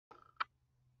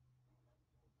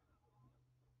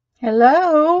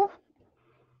Hello.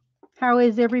 How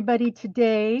is everybody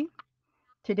today?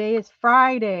 Today is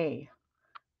Friday.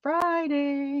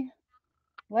 Friday.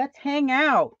 Let's hang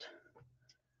out.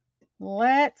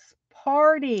 Let's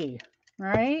party,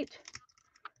 right?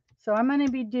 So I'm going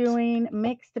to be doing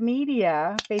mixed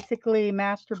media, basically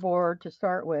masterboard to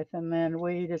start with, and then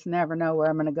we just never know where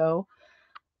I'm going to go.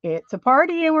 It's a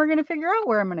party and we're going to figure out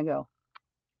where I'm going to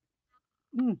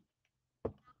go.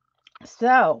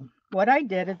 So what I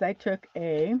did is I took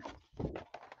a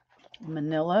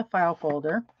manila file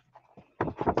folder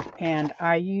and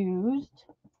I used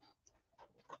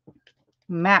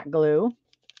matte glue,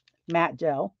 matte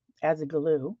gel as a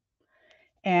glue.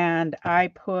 And I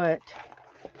put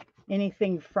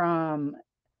anything from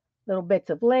little bits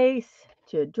of lace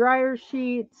to dryer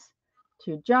sheets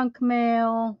to junk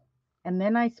mail. And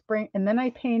then I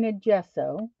painted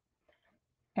gesso.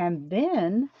 And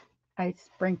then I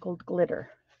sprinkled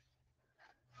glitter.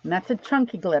 And that's a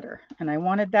chunky glitter. And I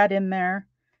wanted that in there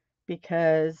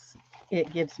because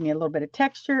it gives me a little bit of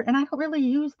texture, and I don't really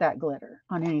use that glitter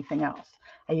on anything else.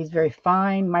 I use very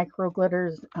fine micro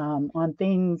glitters on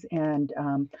things and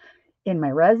in my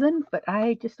resin, but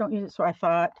I just don't use it. So I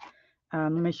thought,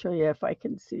 let me show you if I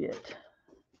can see it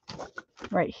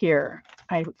right here.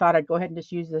 I thought I'd go ahead and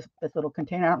just use this little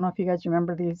container. I don't know if you guys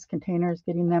remember these containers,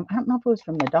 getting them. I don't know if it was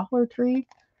from the Dollar Tree,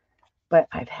 but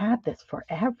I've had this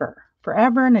forever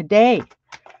and a day.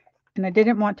 And I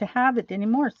didn't want to have it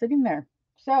anymore sitting there.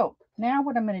 So now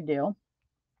what I'm going to do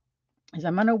is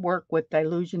I'm going to work with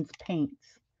Dilutions paints.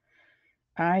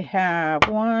 I have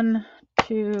 1,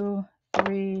 2,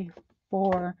 3,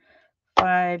 4,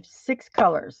 5, 6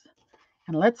 colors.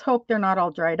 And let's hope they're not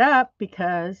all dried up,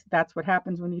 because that's what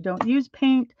happens when you don't use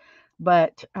paint.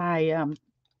 But I'm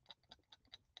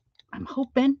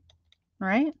hoping,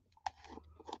 right?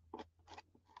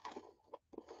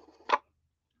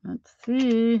 Let's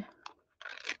see. It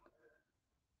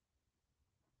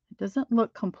doesn't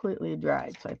look completely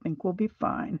dried, so I think we'll be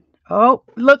fine. Oh,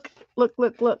 look.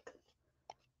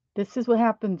 This is what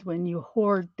happens when you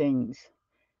hoard things.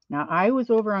 Now, I was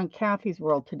over on Kathy's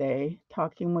World today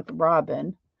talking with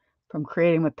Robin from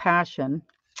Creating with Passion,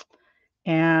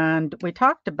 and we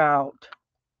talked about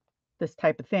this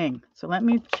type of thing. So let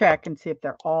me check and see if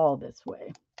they're all this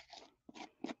way.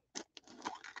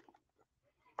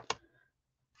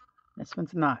 This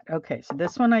one's not. Okay, so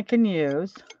this one I can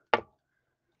use.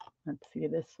 Let's see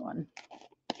this one.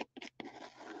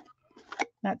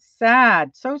 That's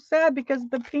sad. So sad, because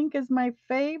the pink is my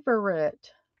favorite.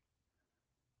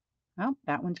 Oh,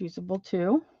 that one's usable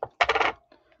too.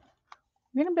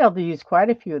 We're going to be able to use quite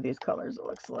a few of these colors, it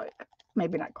looks like.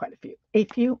 Maybe not quite a few. A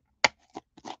few.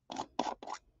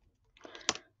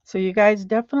 So you guys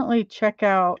definitely check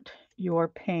out your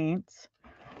paints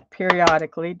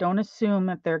periodically. Don't assume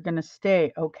that they're going to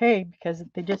stay okay, because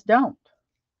they just don't.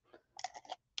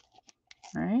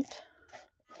 All right.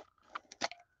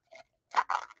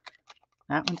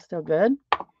 That one's still good.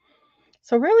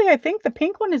 So really, I think the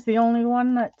pink one is the only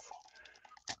one that's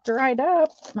dried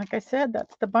up. Like I said,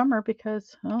 that's the bummer,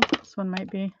 because, oh, this one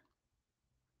might be.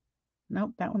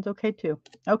 Nope, that one's okay too.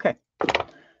 Okay.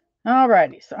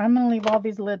 Alrighty, so I'm going to leave all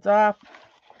these lids off.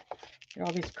 Get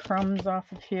all these crumbs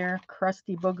off of here,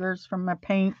 crusty boogers from my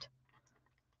paint.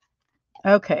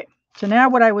 Okay, so now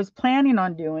what I was planning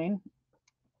on doing,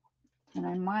 and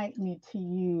I might need to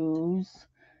use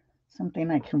something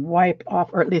I can wipe off,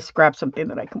 or at least grab something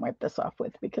that I can wipe this off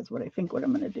with, because what I'm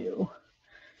going to do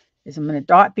is I'm going to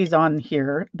dot these on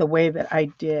here the way that I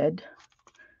did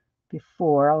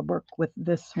before. I'll work with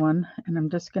this one, and I'm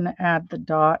just going to add the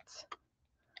dots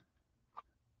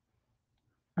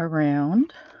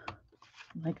around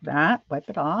like that, wipe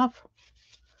it off,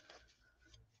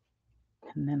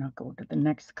 and then I'll go to the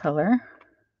next color.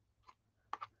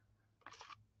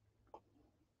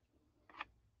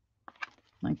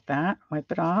 Like that,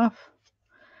 wipe it off,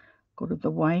 go to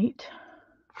the white.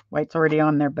 White's already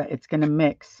on there, but it's going to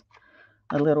mix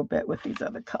a little bit with these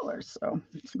other colors, so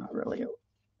it's not really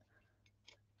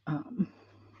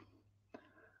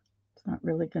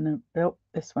going to, oh,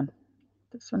 this one.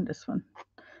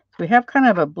 So we have kind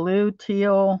of a blue,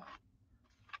 teal,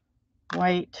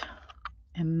 white,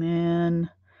 and then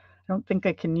I don't think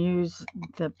I can use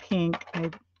the pink.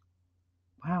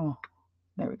 Wow,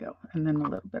 there we go, and then a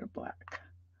little bit of black.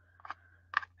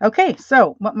 Okay,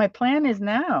 so what my plan is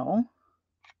now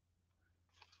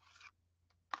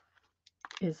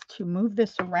is to move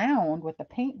this around with a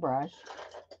paintbrush.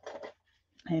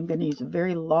 I'm going to use a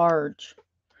very large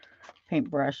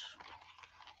paintbrush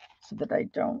so that I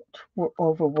don't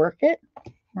overwork it,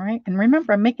 right? And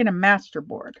remember, I'm making a master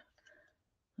board.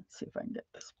 Let's see if I can get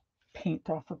this paint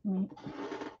off of me.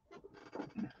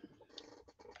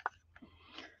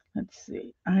 Let's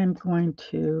see. I'm going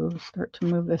to start to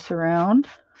move this around.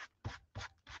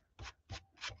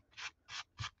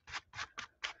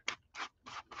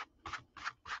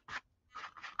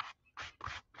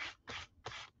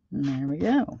 And there we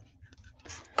go.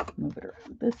 Move it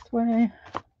around this way.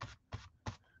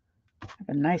 Have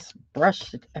a nice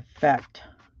brush effect.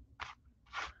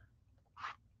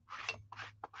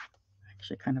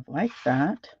 Actually kind of like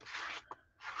that.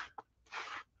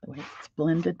 The way it's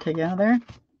blended together.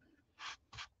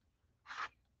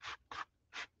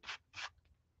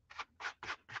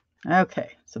 Okay,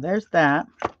 so there's that.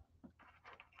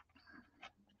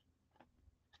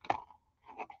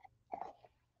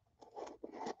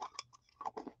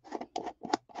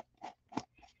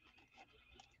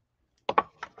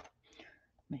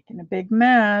 Making a big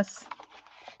mess.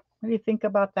 What do you think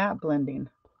about that blending?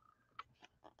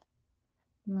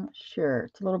 I'm not sure.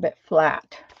 It's a little bit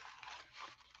flat.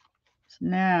 So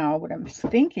now what I'm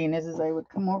thinking is I would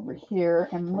come over here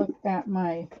and look at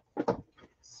my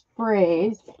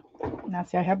sprays. Now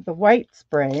see, I have the white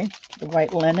spray, the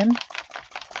white linen.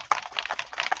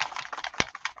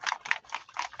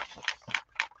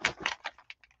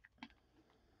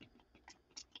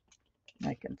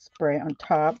 I can spray on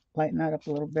top, lighten that up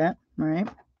a little bit, right?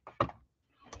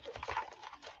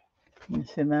 You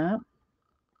see that?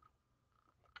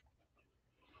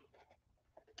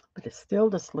 But it still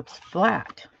just looks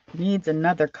flat. It needs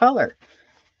another color.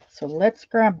 So let's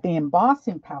grab the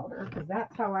embossing powder, because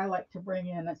that's how I like to bring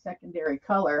in a secondary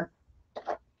color,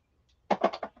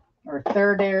 or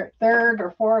third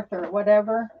or fourth or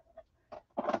whatever.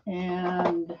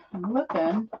 And I'm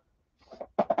looking.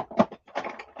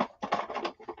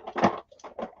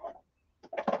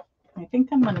 I think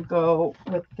I'm going to go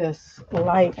with this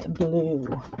light blue.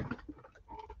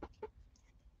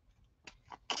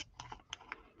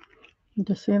 Did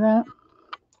you see that?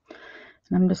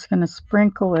 And I'm just going to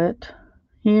sprinkle it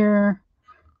here,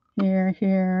 here,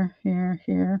 here, here,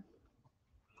 here.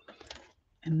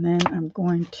 And then I'm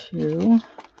going to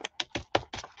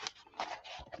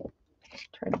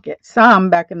try to get some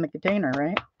back in the container,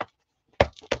 right?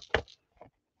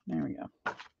 There we go.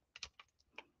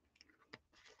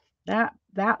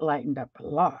 That lightened up a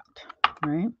lot,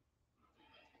 right?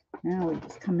 Now we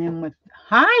just come in with,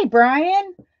 hi,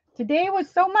 Brian. Today was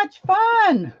so much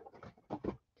fun.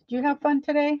 Did you have fun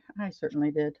today? I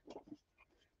certainly did.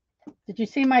 Did you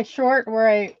see my short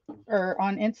or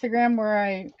on Instagram where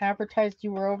I advertised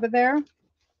you were over there?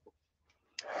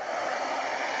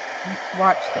 Let's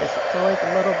watch this. It's always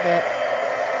a little bit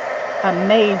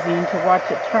amazing to watch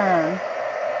it turn.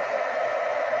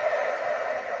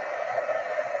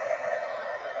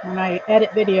 When I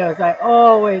edit videos, I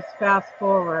always fast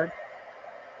forward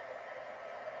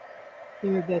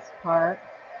through this part.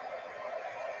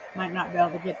 Might not be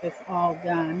able to get this all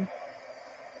done.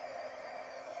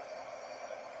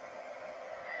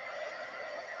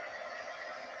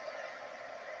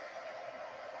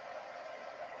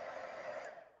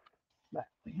 But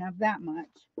we have that much.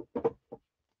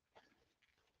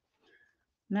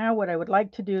 Now what I would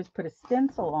like to do is put a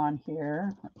stencil on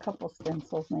here, a couple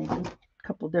stencils maybe, a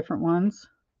couple different ones,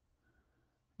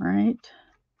 right?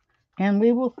 And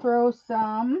we will throw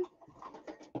some,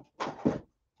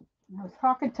 I was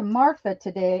talking to Martha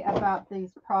today about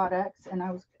these products, and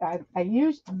I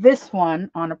used this one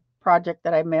on a project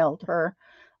that I mailed her,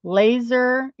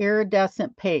 laser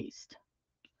iridescent paste.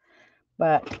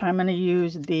 But I'm going to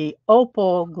use the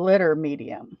opal glitter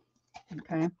medium,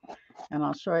 okay? And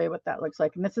I'll show you what that looks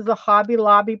like. And this is a Hobby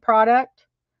Lobby product,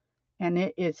 and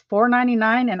it is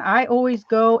 $4.99, and I always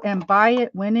go and buy it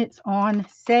when it's on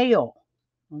sale,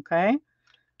 okay?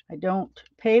 I don't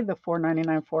pay the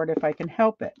 $4.99 for it if I can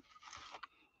help it.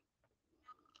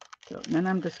 So then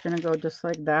I'm just going to go just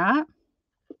like that.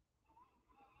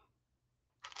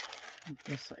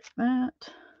 Just like that.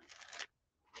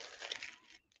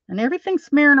 And everything's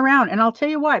smearing around. And I'll tell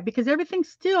you why. Because everything's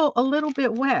still a little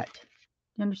bit wet.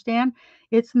 You understand?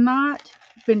 It's not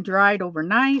been dried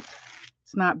overnight.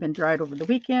 It's not been dried over the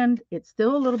weekend. It's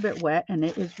still a little bit wet. And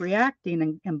it is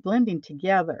reacting and blending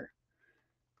together.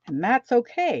 And that's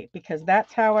okay. Because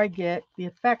that's how I get the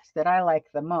effects that I like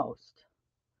the most.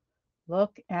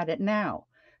 Look at it now.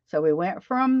 So we went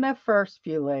from the first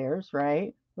few layers,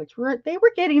 right? Which they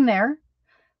were getting there.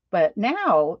 But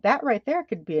now that right there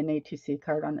could be an A2C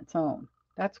card on its own.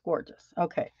 That's gorgeous.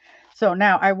 Okay, so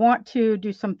now I want to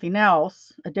do something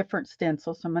else, a different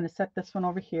stencil. So I'm going to set this one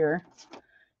over here.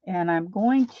 And I'm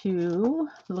going to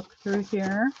look through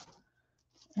here.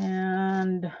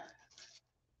 And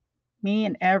me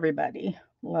and everybody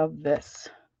love this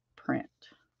print.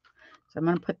 So I'm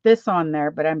going to put this on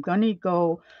there, but I'm going to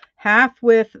go half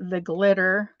with the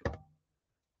glitter,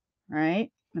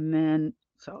 right? And then,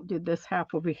 so I'll do this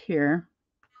half over here.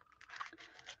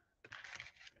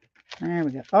 There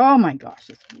we go. Oh my gosh,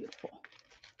 it's beautiful.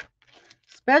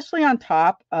 Especially on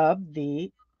top of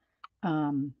the,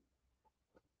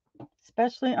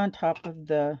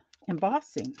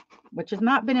 embossing, which has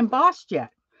not been embossed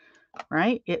yet,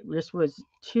 right? It just was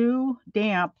too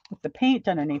damp with the paint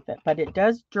underneath it, but it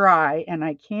does dry and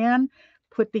I can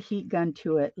put the heat gun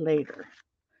to it later.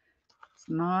 It's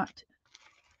not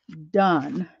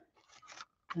done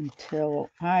until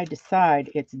I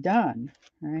decide it's done,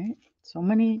 right? So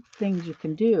many things you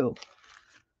can do.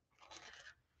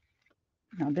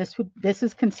 Now this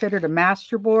is considered a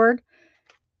master board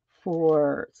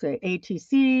for, say,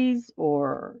 ATCs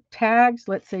or tags.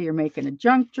 Let's say you're making a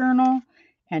junk journal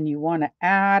and you want to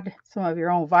add some of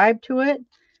your own vibe to it.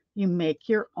 You make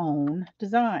your own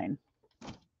design.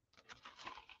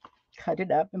 Cut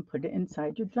it up and put it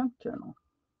inside your junk journal.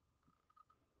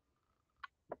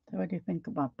 So what do you think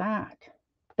about that?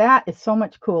 That is so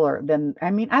much cooler than,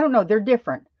 I mean, I don't know, they're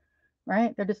different,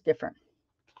 right? They're just different.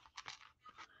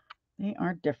 They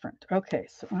are different. Okay,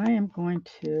 so I am going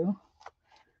to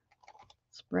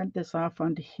spread this off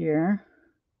onto here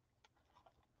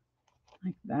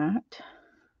like that.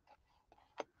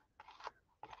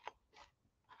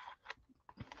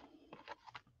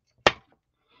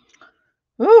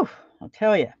 Ooh, I'll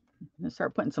tell you, I'm going to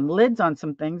start putting some lids on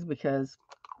some things because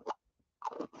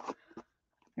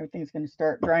everything's going to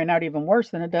start drying out even worse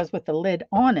than it does with the lid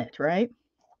on it, right?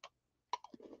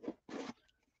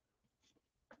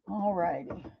 All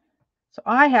righty. So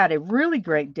I had a really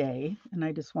great day, and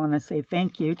I just want to say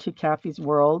thank you to Kathy's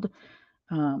World,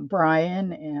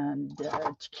 Brian and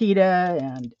Chiquita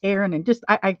and Aaron, and just,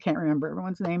 I can't remember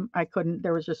everyone's name. I couldn't.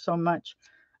 There was just so much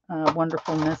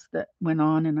wonderfulness that went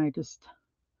on, and I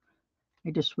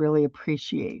just really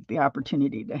appreciate the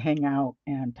opportunity to hang out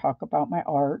and talk about my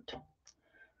art.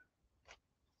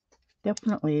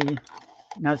 Definitely.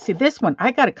 Now, see this one,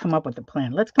 I got to come up with a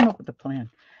plan. Let's come up with a plan.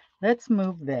 Let's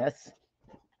move this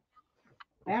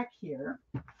back here.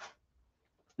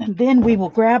 And then we will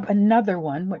grab another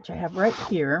one, which I have right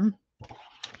here.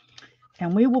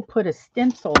 And we will put a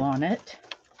stencil on it,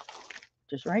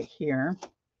 just right here.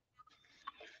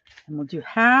 And we'll do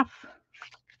half.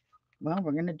 Well,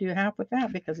 we're going to do half with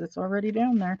that because it's already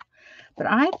down there. But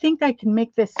I think I can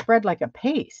make this spread like a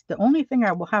paste. The only thing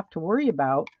I will have to worry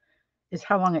about is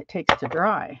how long it takes to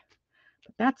dry.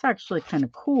 But that's actually kind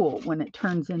of cool when it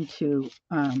turns into,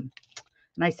 and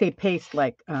I say paste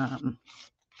like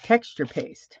texture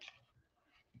paste.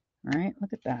 All right,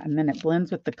 look at that. And then it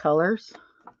blends with the colors.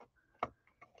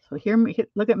 So here,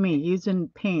 look at me using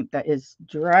paint that is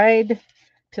dried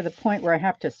to the point where I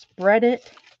have to spread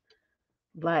it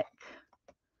like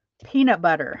peanut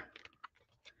butter.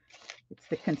 It's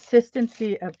the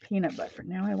consistency of peanut butter.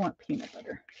 Now I want peanut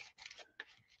butter.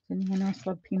 Does anyone else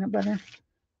love peanut butter?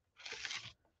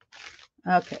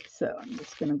 Okay, so I'm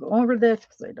just going to go over this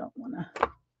because I don't want to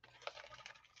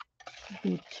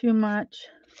do too much.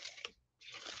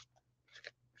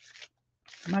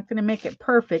 I'm not going to make it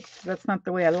perfect because that's not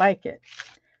the way I like it.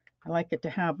 I like it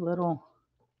to have little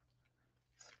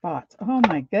spots. Oh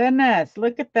my goodness,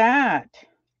 look at that.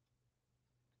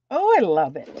 Oh, I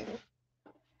love it.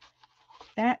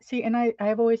 That, see, and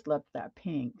I've always loved that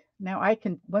pink. Now I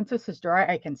can, once this is dry,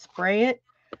 I can spray it.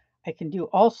 I can do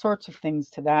all sorts of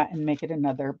things to that and make it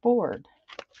another board.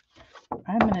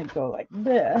 I'm going to go like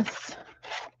this.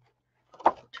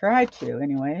 Try to,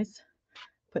 anyways.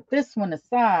 Put this one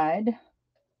aside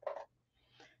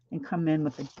and come in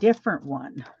with a different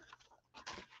one.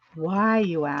 Why,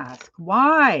 you ask?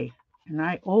 Why? And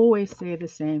I always say the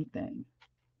same thing.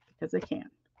 Because I can.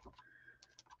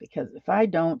 Because if I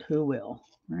don't, who will?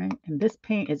 Right? And this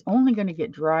paint is only going to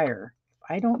get drier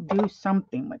if I don't do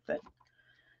something with it.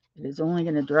 It is only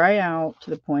going to dry out to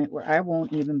the point where I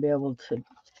won't even be able to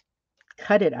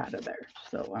cut it out of there.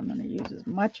 So I'm going to use as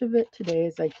much of it today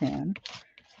as I can.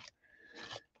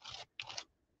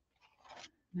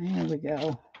 There we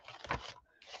go.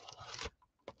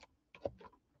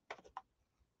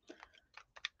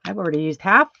 I've already used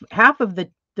half of the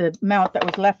amount that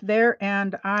was left there,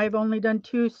 and I've only done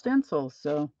 2 stencils,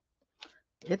 so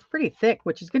it's pretty thick,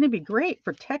 which is going to be great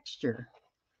for texture.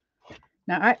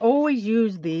 Now, I always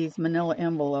use these manila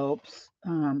envelopes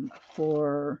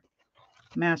for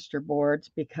master boards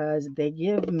because they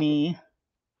give me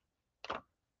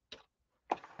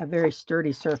a very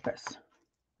sturdy surface,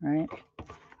 right?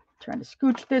 Trying to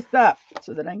scooch this up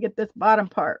so that I can get this bottom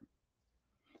part.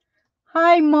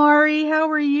 Hi, Mari. How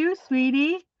are you,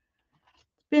 sweetie?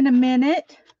 been a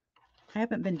minute. I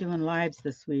haven't been doing lives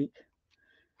this week.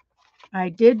 I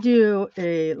did do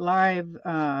a live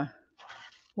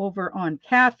over on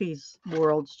Kathy's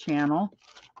World's channel.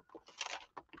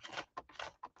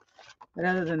 But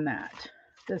other than that,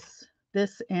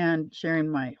 this and sharing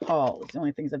my haul is the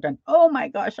only things I've done. Oh my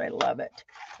gosh, I love it.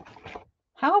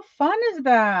 How fun is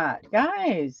that,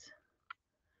 guys?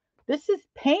 This is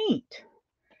paint,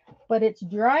 but it's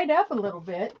dried up a little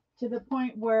bit to the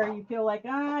point where you feel like,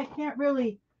 I can't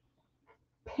really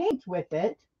paint with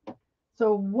it.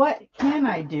 So what can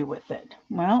I do with it?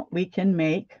 Well, we can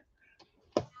make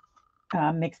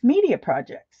mixed media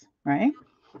projects, right?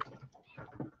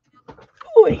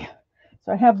 Ooh.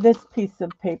 So I have this piece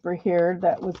of paper here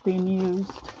that was being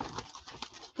used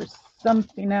for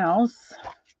something else.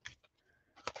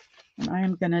 And I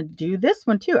am going to do this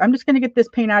one too. I'm just going to get this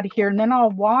paint out of here and then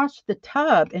I'll wash the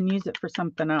tub and use it for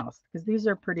something else because these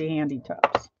are pretty handy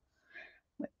tubs.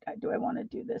 Do I want to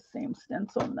do this same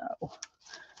stencil? No.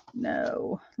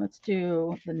 No. Let's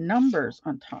do the numbers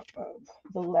on top of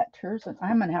the letters. And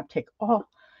I'm going to have to take, oh,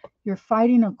 you're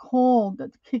fighting a cold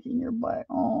that's kicking your butt.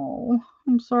 Oh,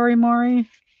 I'm sorry, Mari.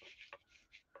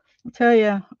 I'll tell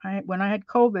you, when I had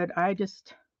COVID, I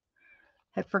just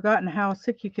had forgotten how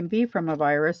sick you can be from a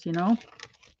virus, you know.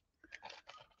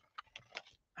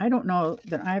 I don't know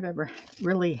that I've ever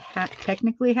really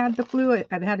technically had the flu.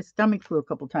 I've had a stomach flu a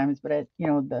couple times, but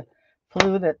the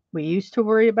flu that we used to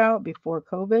worry about before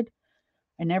COVID,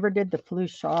 I never did the flu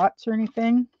shots or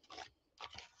anything.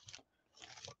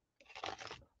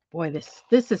 Boy,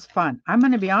 this is fun. I'm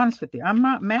going to be honest with you. I'm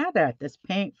not mad at this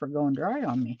paint for going dry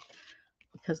on me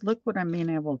because look what I'm being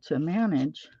able to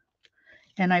manage.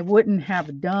 And I wouldn't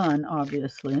have done,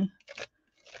 obviously,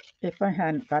 if I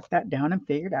hadn't got that down and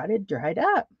figured out it dried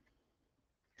up.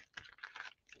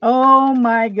 Oh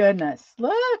my goodness.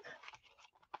 Look.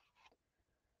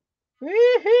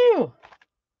 Woohoo.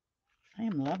 I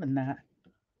am loving that.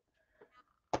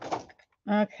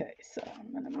 Okay, so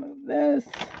I'm going to move this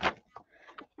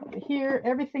over here.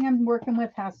 Everything I'm working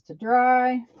with has to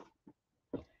dry.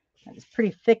 It's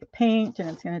pretty thick paint and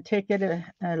it's going to take it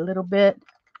a little bit.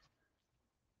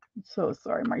 I'm so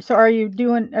sorry, Marty. So are you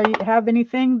have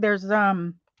anything? There's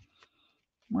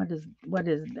what is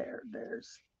there?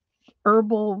 There's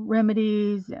herbal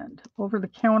remedies and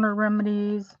over-the-counter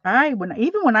remedies.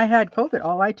 Even when I had COVID,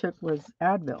 all I took was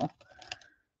Advil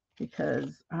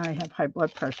because I have high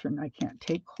blood pressure and I can't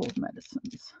take cold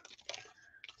medicines.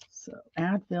 So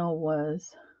Advil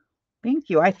was, thank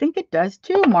you. I think it does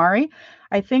too, Mari.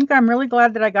 I think I'm really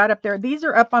glad that I got up there. These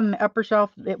are up on the upper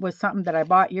shelf. It was something that I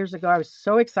bought years ago. I was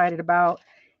so excited about.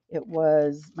 It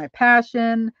was my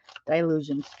passion,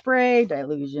 Dilution spray,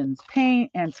 Dilutions paint,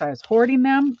 and so I was hoarding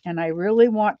them, and I really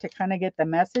want to kind of get the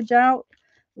message out.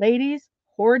 Ladies,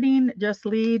 hoarding just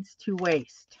leads to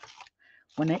waste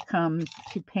when it comes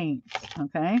to paints,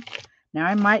 okay? Now,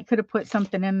 I could have put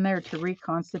something in there to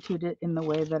reconstitute it in the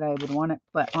way that I would want it,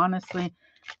 but honestly,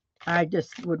 I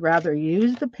just would rather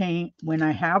use the paint when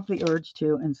I have the urge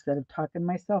to instead of talking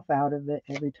myself out of it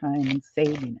every time and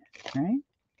saving it, right?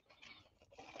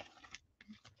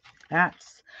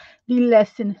 That's the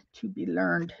lesson to be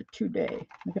learned today.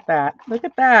 Look at that. Look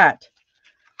at that.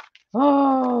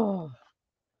 Oh,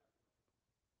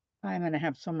 I'm going to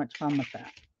have so much fun with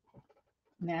that.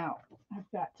 Now,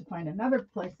 I've got to find another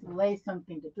place to lay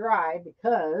something to dry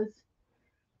because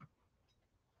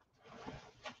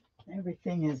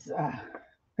everything is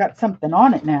got something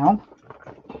on it now.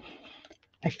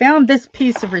 I found this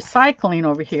piece of recycling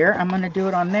over here. I'm going to do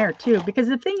it on there too because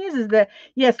the thing is that,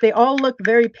 yes, they all look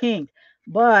very pink.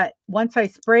 But once I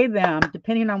spray them,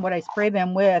 depending on what I spray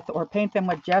them with or paint them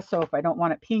with gesso, if I don't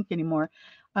want it pink anymore,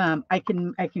 I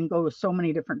can go so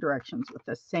many different directions with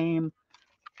the same.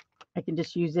 I can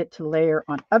just use it to layer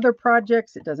on other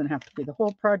projects. It doesn't have to be the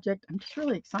whole project. I'm just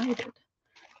really excited.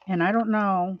 And I don't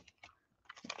know,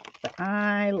 but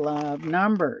I love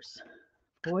numbers.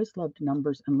 I've always loved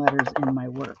numbers and letters in my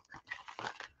work.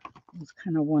 It's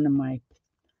kind of one of my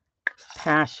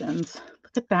passions.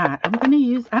 Look at that. I'm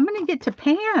going to get to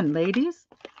pan, ladies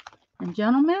and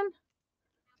gentlemen.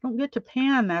 I don't get to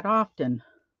pan that often.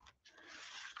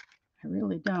 I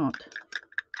really don't.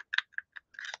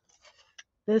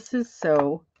 This is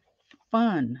so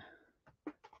fun.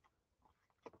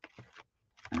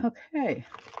 Okay.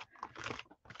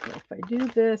 So if I do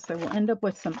this, I will end up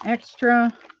with some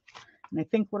extra. And I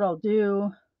think what I'll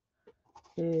do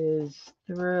is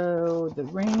throw the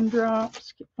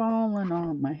raindrops falling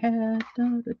on my head. Da,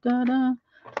 da, da, da.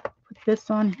 Put this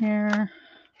on here.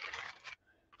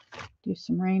 Do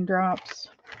some raindrops.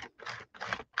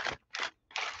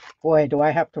 Boy, do I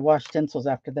have to wash stencils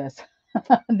after this.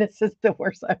 This is the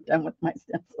worst I've done with my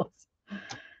stencils.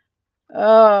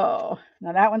 Oh,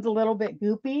 now that one's a little bit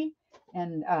goopy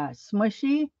and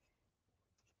smushy.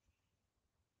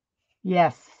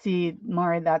 Yes, see,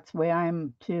 Mari, that's the way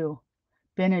I'm too.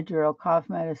 Benadryl, cough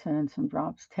medicine, and some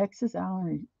drops. Texas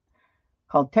allergy,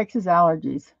 called Texas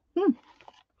allergies.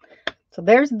 So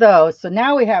there's those. So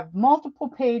now we have multiple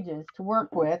pages to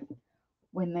work with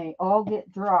when they all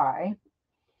get dry.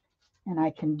 And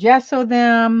I can gesso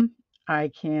them.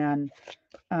 I can,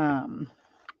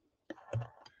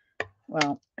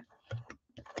 well,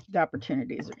 the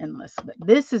opportunities are endless. But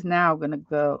this is now going to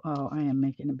go. Oh, I am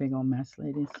making a big old mess,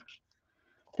 ladies.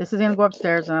 This is going to go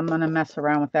upstairs, and I'm going to mess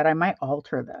around with that. I might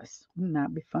alter this. Wouldn't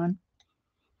that be fun?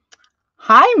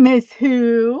 Hi, Miss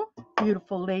Who.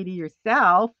 Beautiful lady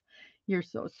yourself. You're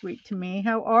so sweet to me.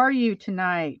 How are you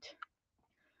tonight?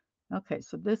 Okay,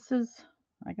 so this is,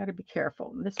 I got to be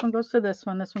careful. This one goes to this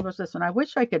one. This one goes to this one. I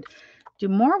wish I could do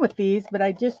more with these, but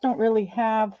I just don't really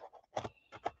have.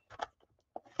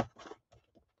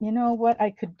 You know what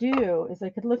I could do is I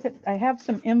could look at, I have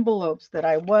some envelopes that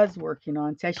I was working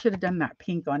on. See, I should have done that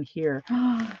pink on here.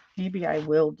 Maybe I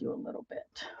will do a little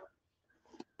bit.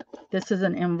 This is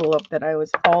an envelope that I was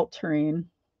altering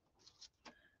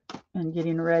and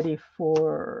getting ready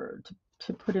for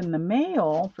to put in the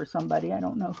mail for somebody. I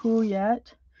don't know who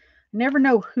yet. Never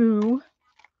know who.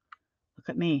 Look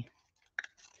at me.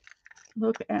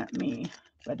 Look at me.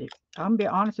 But I'll be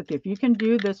honest with you, if you can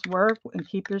do this work and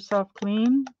keep yourself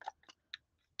clean,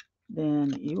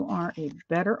 then you are a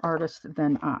better artist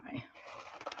than I.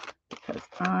 Because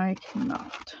I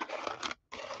cannot.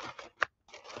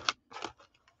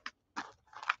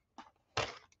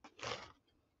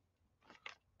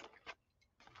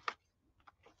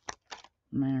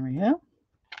 There we go.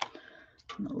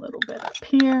 And a little bit up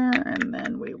here, and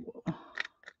then we will.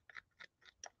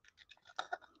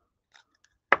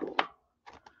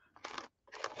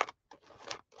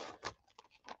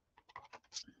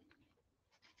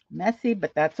 Messy,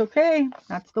 but that's okay.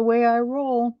 That's the way I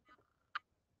roll.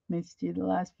 Missed you the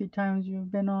last few times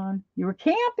you've been on. You were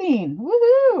camping.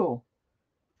 Woohoo!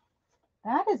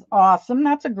 That is awesome.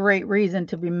 That's a great reason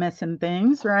to be missing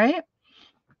things, right?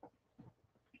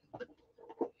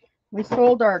 We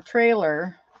sold our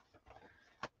trailer.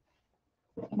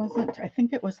 I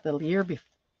think it was the year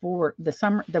before,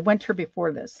 the winter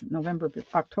before this,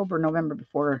 October, November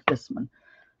before this one.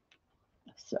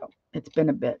 So it's been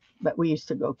a bit, but we used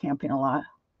to go camping a lot.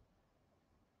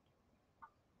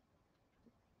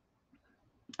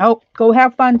 Oh, go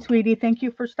have fun, sweetie. Thank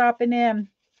you for stopping in.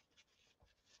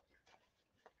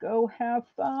 Go have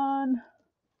fun.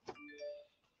 I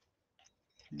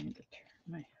need to turn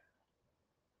my.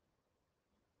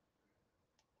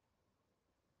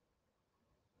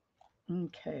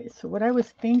 Okay, so what I was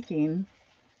thinking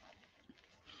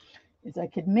is I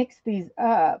could mix these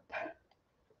up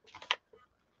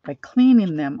by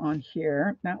cleaning them on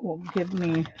here. That will give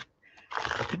me,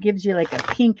 it gives you like a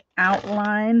pink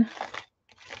outline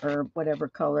or whatever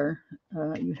color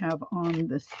you have on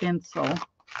the stencil.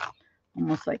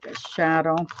 Almost like a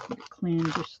shadow. It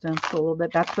cleans your stencil a little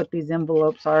bit. That's what these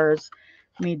envelopes are, is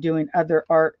me doing other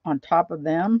art on top of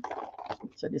them.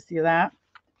 So do you see that?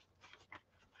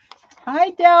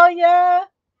 Hi, Dahlia.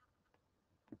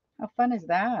 How fun is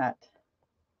that?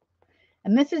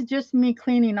 And this is just me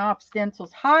cleaning off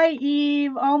stencils. Hi,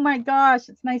 Eve. Oh my gosh,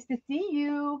 it's nice to see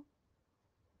you.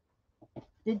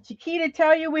 Did Chiquita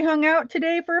tell you we hung out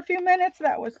today for a few minutes?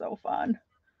 That was so fun.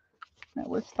 That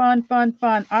was fun, fun,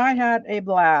 fun. I had a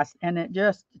blast, and it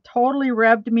just totally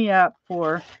revved me up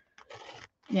for,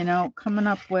 you know, coming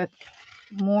up with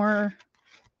more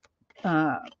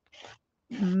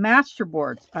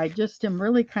masterboards. I just am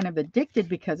really kind of addicted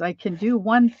because I can do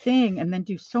one thing and then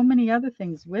do so many other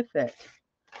things with it.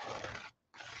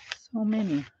 So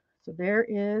many. So there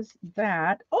is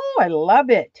that. Oh, I love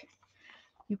it.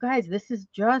 You guys, this is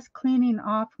just cleaning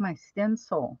off my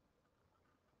stencil.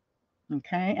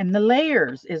 Okay, and the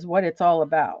layers is what it's all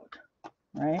about,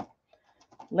 right?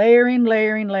 Layering,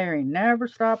 layering, layering. Never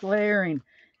stop layering.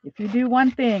 If you do one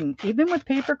thing, even with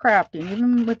paper crafting,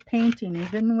 even with painting,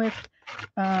 even with,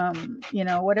 you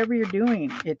know, whatever you're doing,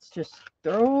 it's just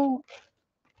throw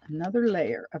another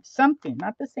layer of something,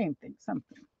 not the same thing,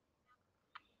 something.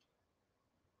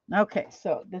 Okay,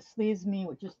 so this leaves me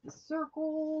with just the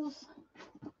circles.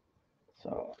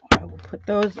 So I will put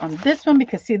those on this one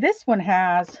because, see, this one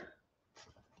has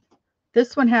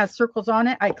circles on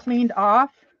it. I cleaned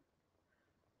off.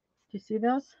 Do you see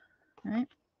those? All right.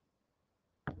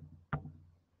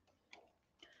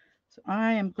 So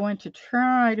I am going to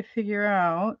try to figure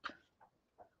out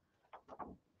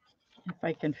if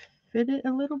I can fit it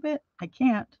a little bit? I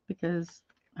can't because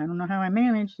I don't know how I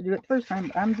managed to do it the first time,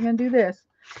 but I'm going to do this.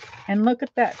 And look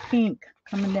at that pink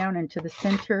coming down into the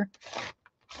center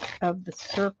of the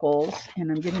circles.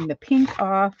 And I'm getting the pink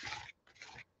off.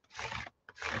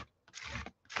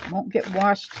 Won't get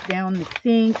washed down the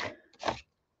sink.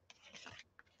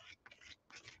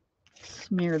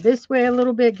 Smear this way a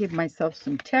little bit, give myself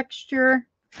some texture,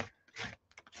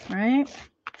 right?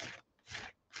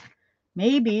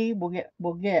 Maybe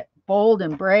we'll get bold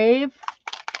and brave.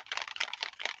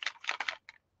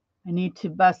 I need to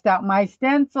bust out my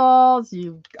stencils.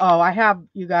 I have,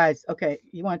 you guys. Okay,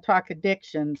 you want to talk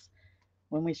addictions?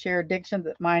 When we share addictions,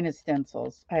 mine is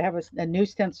stencils. I have a new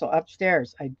stencil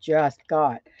upstairs. I just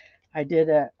got. I did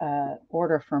a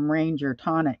order from Ranger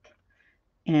Tonic,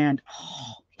 and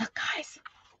oh, look, guys.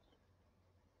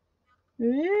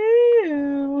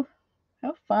 Ooh,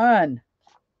 how fun!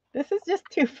 This is just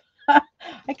too fun.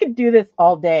 I could do this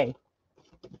all day.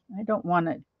 I don't want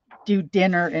to do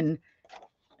dinner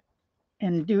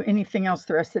and do anything else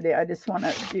the rest of the day. I just want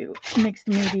to do mixed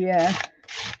media.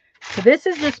 So this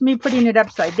is just me putting it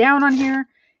upside down on here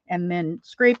and then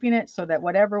scraping it so that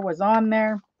whatever was on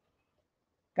there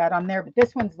got on there. But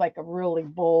this one's like a really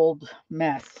bold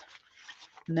mess.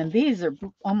 And then these are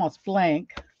almost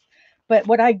blank. But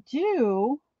what I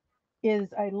do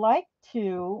is I like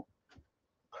to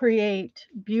create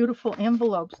beautiful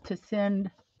envelopes to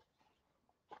send.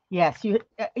 Yes,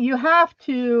 you have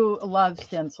to love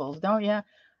stencils, don't you?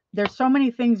 There's so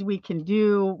many things we can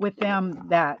do with them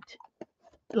that,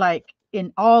 like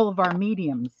in all of our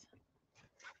mediums,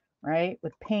 right?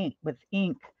 With paint, with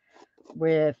ink,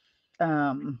 with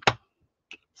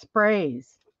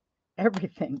sprays,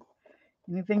 everything.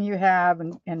 Anything you have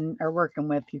and are working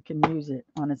with, you can use it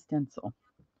on a stencil.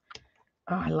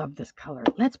 Oh, I love this color.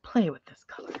 Let's play with this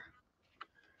color.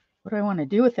 What do I want to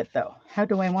do with it, though? How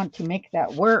do I want to make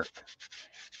that work?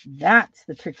 That's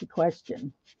the tricky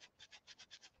question.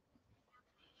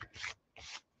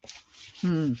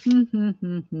 Oh,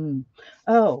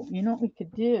 you know what we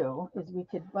could do is we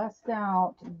could bust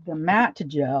out the matte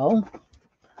gel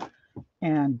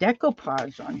and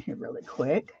decoupage on here really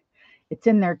quick. It's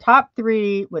in their top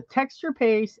 3 with texture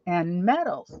paste and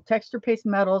metals. Texture paste,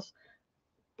 metals,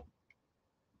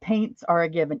 paints are a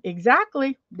given.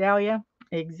 Exactly, Dahlia.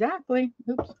 Exactly.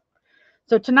 Oops.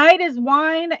 So tonight is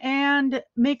wine and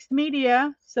mixed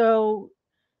media. So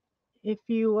if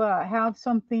you have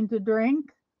something to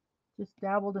drink, just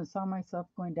dabbled and saw myself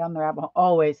going down the rabbit hole.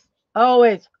 Always,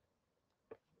 always.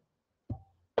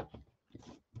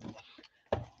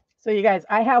 So you guys,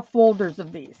 I have folders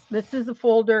of these. This is a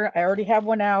folder. I already have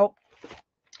one out.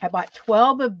 I bought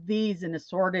 12 of these in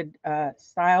assorted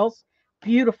styles.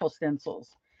 Beautiful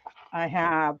stencils. I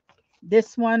have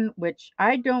this one, which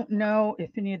I don't know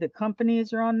if any of the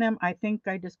companies are on them. I think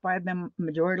I just buy them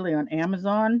majorly on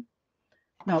Amazon.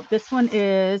 No, this one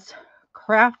is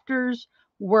Crafters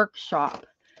Workshop.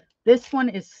 This one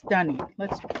is stunning.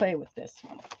 Let's play with this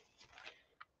one.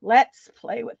 Let's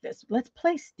play with this. Let's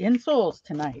play stencils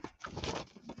tonight.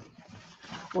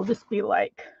 We'll just be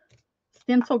like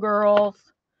stencil girls.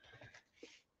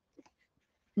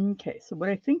 Okay, so what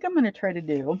I think I'm going to try to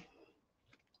do,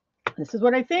 this is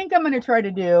what I think I'm going to try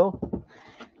to do.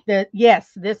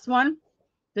 Yes, this one,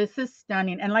 this is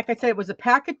stunning. And like I said, it was a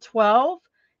pack of 12,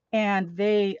 and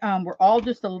they were all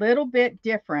just a little bit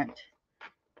different.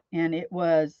 And it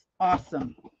was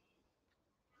awesome.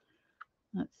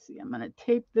 Let's see, I'm going to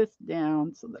tape this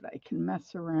down so that I can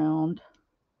mess around.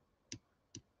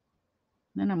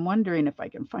 Then I'm wondering if I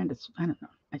can find a, I don't know,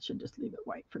 I should just leave it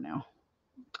white for now.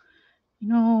 You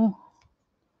know,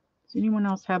 does anyone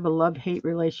else have a love-hate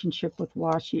relationship with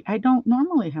washi? I don't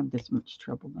normally have this much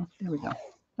trouble though. There we go.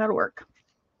 That'll work.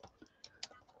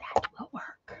 That will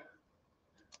work.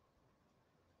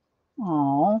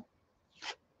 Oh,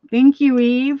 thank you,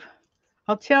 Eve.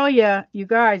 I'll tell you, you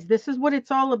guys, this is what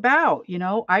it's all about. You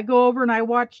know, I go over and I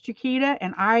watch Chiquita,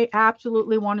 and I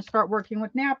absolutely want to start working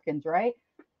with napkins, right?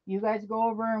 You guys go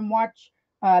over and watch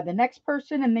the next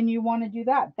person, and then you want to do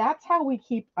that. That's how we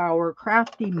keep our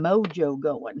crafty mojo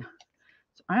going.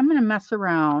 So I'm going to mess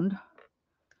around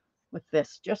with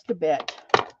this just a bit.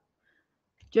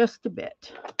 Just a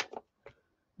bit.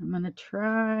 I'm going to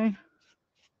try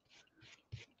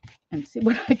and see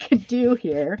what I can do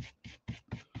here,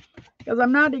 because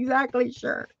I'm not exactly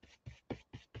sure.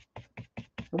 I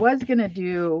was going to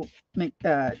do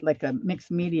like a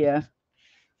mixed media,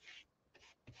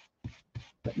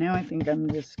 but now I think I'm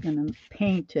just going to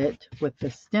paint it with the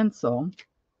stencil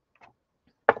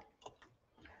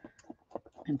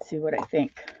and see what I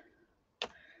think.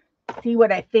 See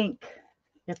what I think,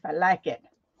 if I like it.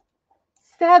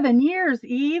 7 years,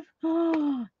 Eve.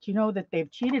 Do you know that they've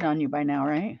cheated on you by now,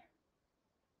 right?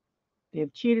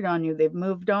 They've cheated on you. They've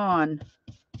moved on.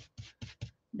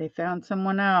 They found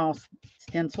someone else.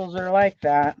 Stencils are like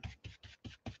that.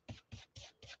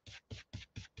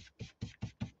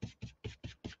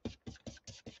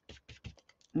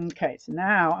 Okay, so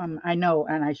now I know,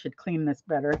 and I should clean this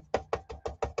better.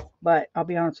 But I'll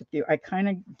be honest with you, I kind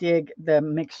of dig the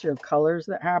mixture of colors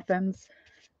that happens.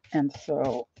 And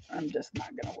so I'm just not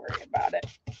going to worry about it.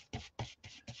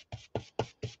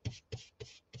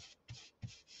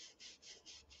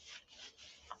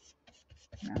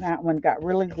 Now that one got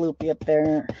really gloopy up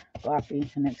there, gloppy,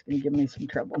 and it's going to give me some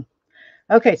trouble.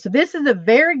 Okay, so this is a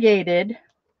variegated,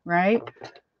 right?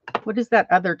 What is that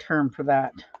other term for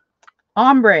that?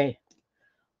 Ombre.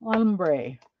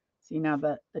 Ombre. See, now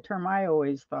the term I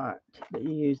always thought that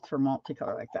you used for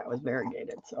multicolor like that was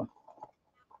variegated. So,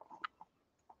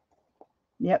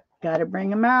 yep, got to bring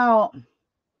them out.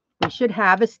 We should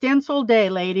have a stencil day,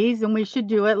 ladies, and we should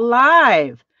do it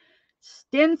live.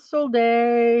 Stencil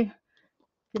day.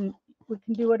 We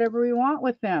can do whatever we want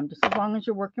with them, just as long as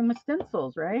you're working with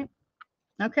stencils, right?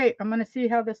 Okay, I'm going to see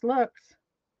how this looks.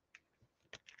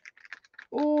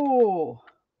 Ooh.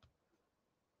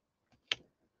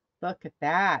 Look at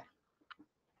that.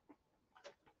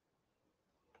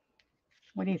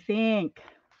 What do you think?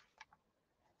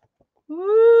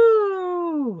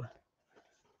 Woo!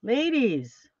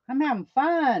 Ladies, I'm having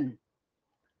fun.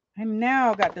 I'm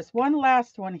now got this one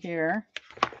last one here.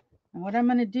 And what I'm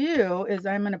going to do is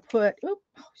I'm going to put, oh,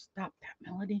 stop that,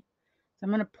 Melody. So I'm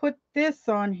going to put this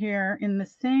on here in the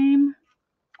same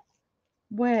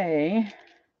way,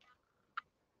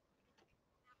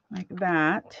 like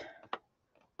that.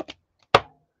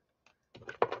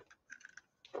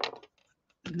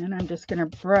 And then I'm just going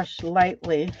to brush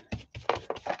lightly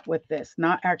with this,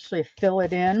 not actually fill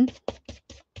it in.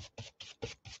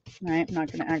 Right, I'm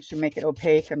not going to actually make it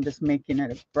opaque. I'm just making it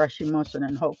a brushy motion,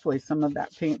 and hopefully some of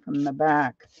that paint from the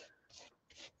back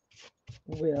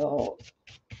will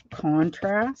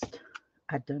contrast.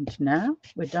 I don't know.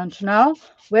 We don't know.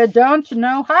 We don't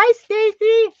know. Hi,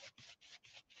 Stacy.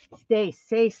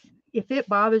 Stacy. If it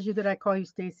bothers you that I call you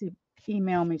Stacy,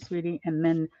 email me, sweetie, and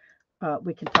then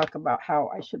we can talk about how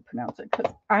I should pronounce it.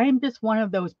 Because I'm just one of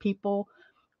those people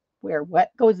where what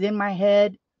goes in my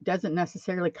head doesn't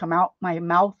necessarily come out my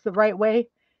mouth the right way.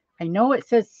 I know it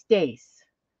says Stace,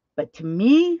 but to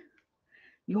me,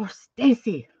 you're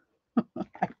Stacy.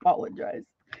 I apologize.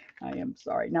 I am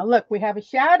sorry. Now look, we have a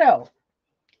shadow.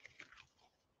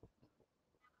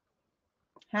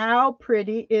 How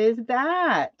pretty is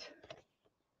that?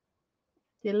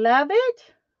 You love it?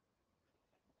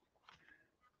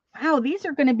 Wow, these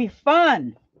are going to be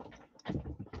fun.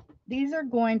 These are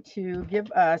going to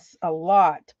give us a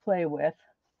lot to play with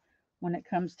when it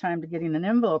comes time to getting an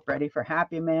envelope ready for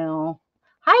Happy Mail.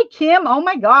 Hi, Kim. Oh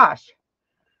my gosh.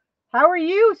 How are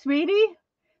you, sweetie?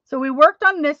 So we worked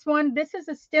on this one. This is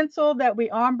a stencil that we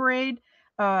ombreed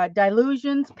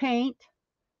Dilutions paint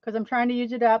because I'm trying to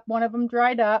use it up. One of them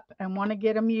dried up and want to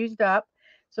get them used up.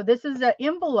 So this is an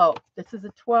envelope. This is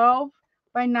a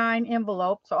 12x9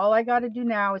 envelope. So all I got to do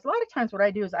now is a lot of times what I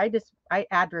do is I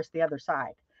address the other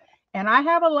side. And I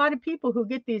have a lot of people who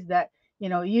get these that, you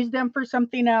know, use them for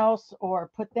something else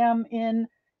or put them in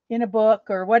a book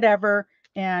or whatever.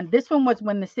 And this one was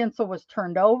when the stencil was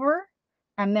turned over,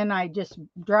 and then I just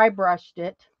dry brushed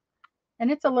it. And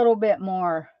it's a little bit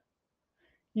more.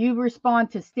 You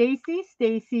respond to Stacy,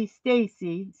 Stacy,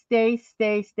 Stacy,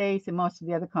 Stace, and most of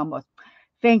the other combos.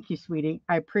 Thank you, sweetie.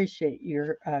 I appreciate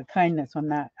your kindness on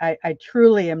that. I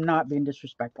truly am not being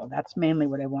disrespectful. That's mainly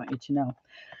what I want you to know.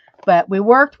 But we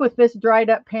worked with this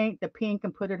dried up paint, the pink,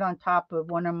 and put it on top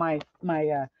of one of my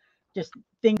just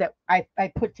things that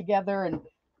I put together and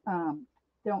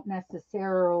don't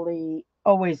necessarily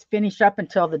always finish up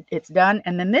until it's done.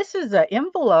 And then this is an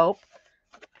envelope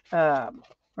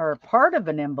or part of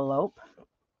an envelope.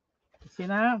 See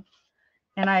that?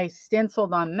 And I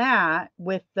stenciled on that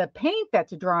with the paint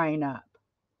that's drying up,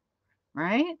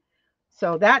 right?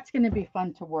 So that's going to be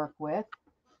fun to work with.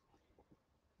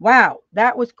 Wow,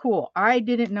 that was cool. I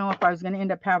didn't know if I was going to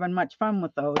end up having much fun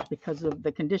with those because of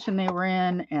the condition they were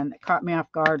in, and it caught me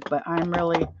off guard, but I'm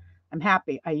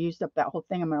happy. I used up that whole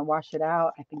thing. I'm going to wash it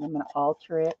out. I think I'm going to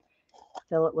alter it,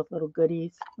 fill it with little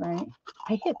goodies, right?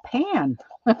 I hit pan.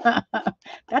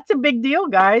 That's a big deal,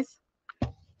 guys.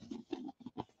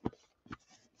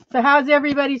 So how's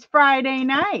everybody's Friday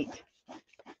night?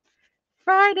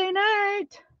 Friday night.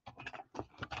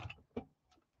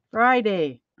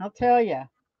 Friday. I'll tell you.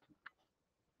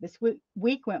 This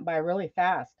week went by really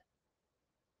fast.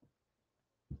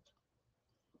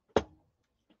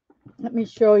 let me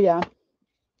show you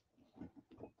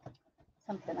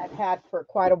something I've had for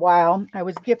quite a while. I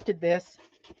was gifted this.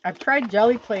 I've tried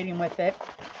jelly plating with it,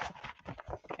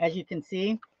 as you can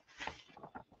see.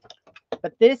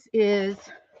 But this is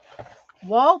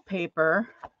wallpaper.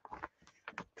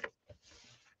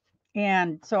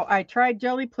 And so I tried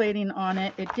jelly plating on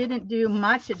it. It didn't do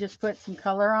much. It just put some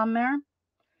color on there.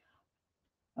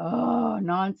 Oh,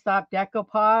 nonstop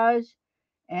decoupage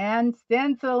and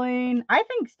stenciling. I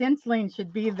think stenciling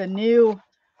should be the new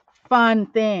fun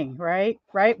thing, right?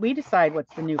 Right? We decide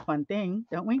what's the new fun thing,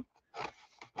 don't we?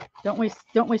 Don't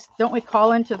we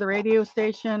call into the radio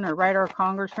station or write our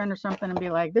congressman or something and be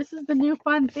like, this is the new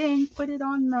fun thing, put it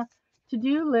on the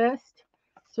to-do list.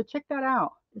 So check that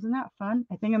out. Isn't that fun?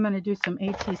 I think I'm going to do some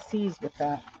ATCs with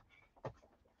that.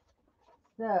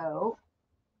 So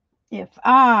if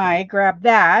I grab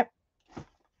that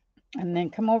and then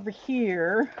come over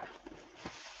here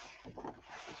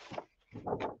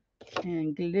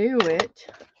and glue it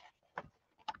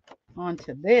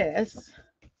onto this,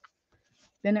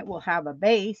 then it will have a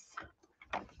base.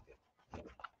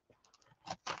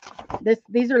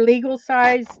 These are legal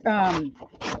size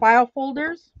file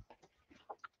folders.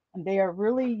 And they are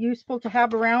really useful to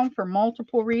have around for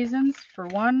multiple reasons. For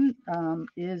one,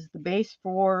 is the base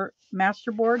for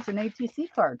master boards and ATC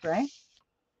cards, right?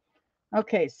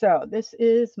 Okay, so this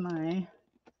is my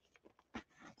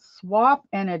swap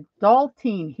and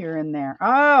adulting here and there.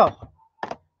 Oh,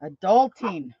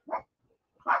 adulting.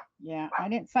 Yeah, I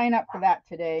didn't sign up for that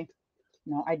today.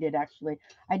 No, I did actually.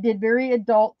 I did very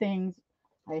adult things.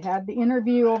 I had the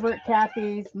interview over at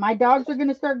Kathy's. My dogs are going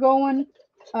to start going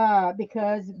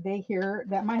because they hear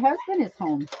that my husband is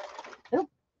home. Oh,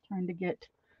 trying to get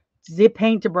the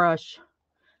paintbrush,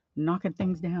 knocking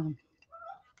things down.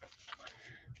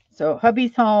 So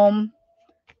hubby's home.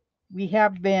 We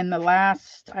have been the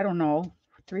last, I don't know,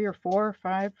 3 or 4 or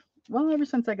 5, well, ever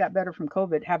since I got better from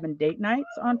COVID, having date nights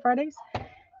on Fridays.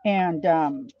 And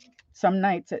some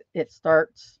nights it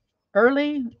starts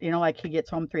early, like he gets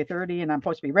home 3:30 and I'm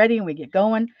supposed to be ready and we get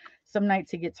going. Some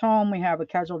nights he gets home, we have a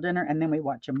casual dinner, and then we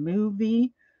watch a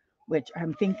movie, which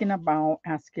I'm thinking about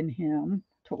asking him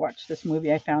to watch this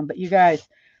movie I found. But you guys,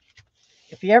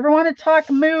 if you ever want to talk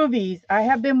movies, I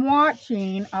have been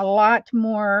watching a lot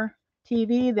more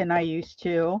TV than I used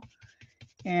to,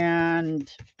 and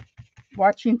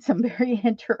watching some very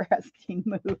interesting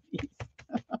movies.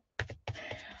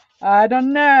 I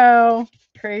don't know.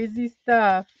 Crazy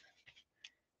stuff.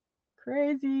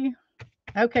 Crazy.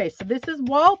 Okay, so this is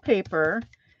wallpaper.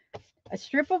 A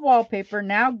strip of wallpaper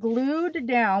now glued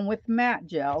down with matte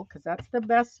gel, because that's the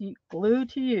best glue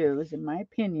to use, in my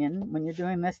opinion, when you're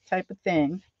doing this type of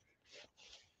thing.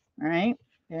 All right,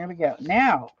 there we go.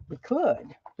 Now, we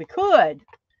could,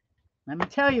 let me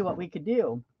tell you what we could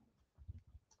do.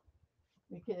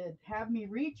 We could have me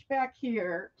reach back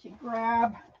here to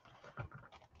grab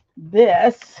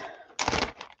this.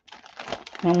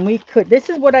 And we could, this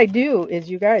is what I do is,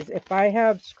 you guys, if I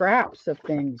have scraps of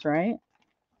things, right?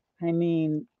 I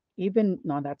mean, even,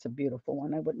 no, that's a beautiful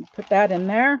one. I wouldn't put that in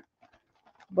there.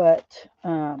 But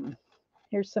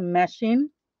here's some meshing.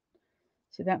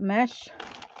 See that mesh?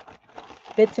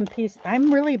 Bits and pieces.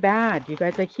 I'm really bad, you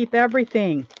guys. I keep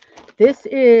everything. This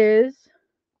is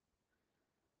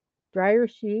dryer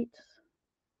sheets.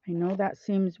 I know that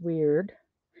seems weird.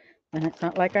 And it's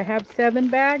not like I have 7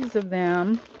 bags of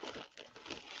them.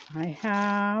 I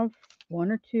have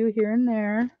 1 or 2 here and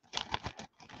there.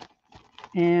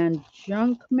 And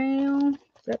junk mail.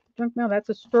 Is that junk mail? That's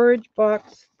a storage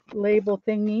box label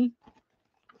thingy.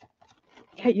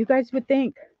 Yeah, you guys would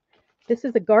think this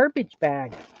is a garbage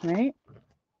bag, right?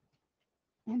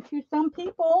 And to some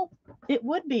people, it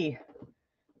would be.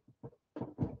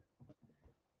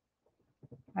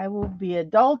 I will be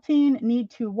adulting, need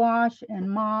to wash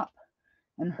and mop.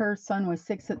 And her son was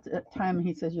 6 at the time, and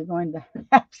he says, you're going to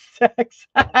have sex.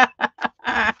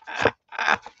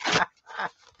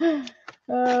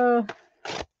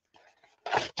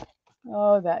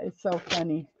 Oh, that is so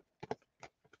funny.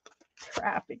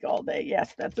 Traffic all day.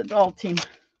 Yes, that's adulting.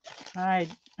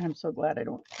 I'm so glad I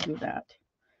don't do that.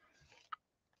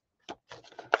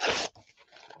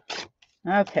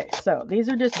 Okay, so these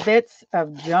are just bits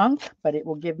of junk, but it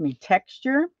will give me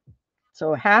texture.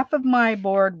 So half of my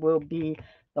board will be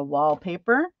the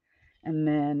wallpaper, and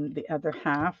then the other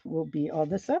half will be all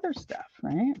this other stuff,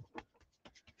 right?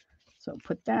 So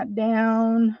put that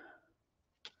down.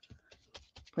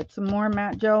 Put some more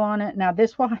matte gel on it. Now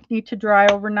this will need to dry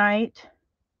overnight.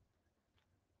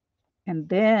 And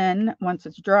then once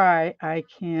it's dry, I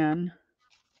can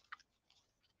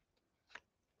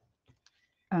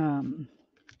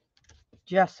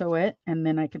gesso it, and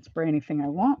then I can spray anything I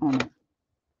want on it.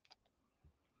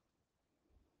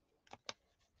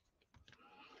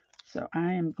 So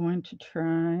I am going to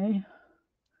try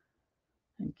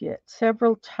and get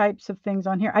several types of things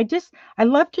on here. I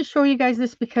love to show you guys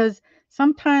this because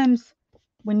sometimes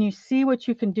when you see what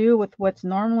you can do with what's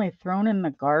normally thrown in the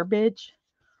garbage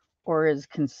or is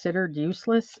considered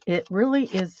useless, it really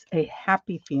is a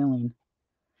happy feeling.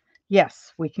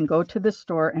 Yes, we can go to the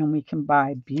store and we can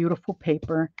buy beautiful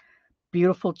paper,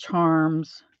 beautiful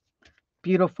charms,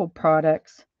 beautiful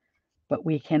products, but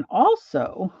we can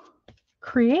also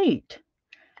create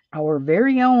our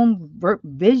very own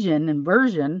vision and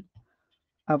version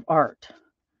of art,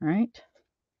 right?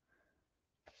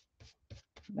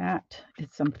 That is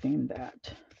something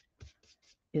that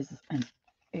is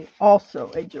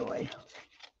also a joy.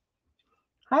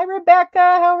 Hi, Rebecca.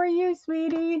 How are you,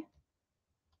 sweetie?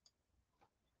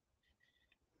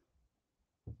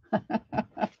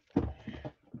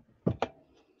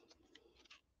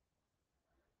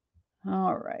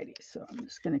 All righty. So I'm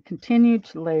just going to continue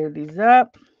to layer these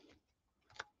up.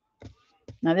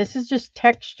 Now, this is just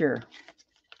texture.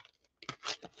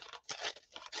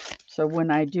 So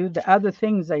when I do the other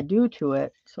things I do to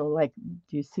it, so like,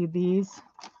 do you see these?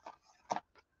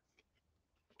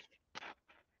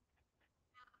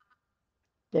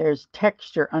 There's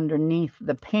texture underneath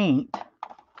the paint.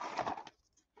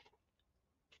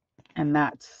 And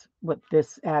that's what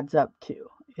this adds up to,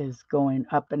 is going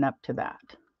up and up to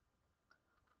that.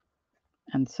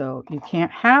 And so you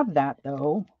can't have that,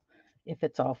 though, if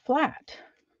it's all flat,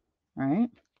 right?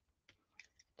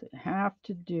 So you have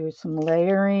to do some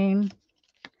layering.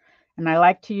 And I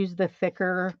like to use the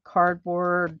thicker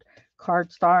cardboard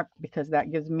cardstock because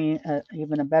that gives me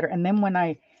even a better. And then when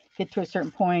I get to a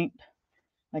certain point,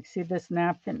 like see this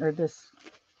napkin or this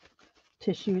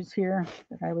tissues here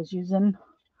that I was using,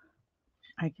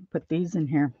 I can put these in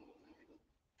here.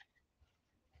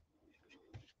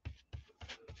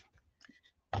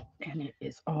 And it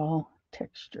is all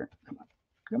texture. Come on,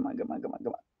 come on, come on, come on,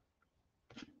 come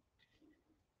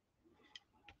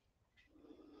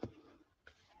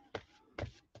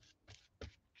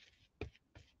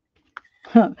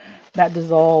on. That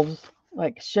dissolves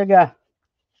like sugar.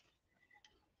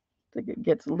 Like it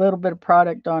gets a little bit of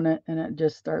product on it and it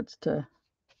just starts to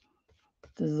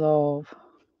dissolve.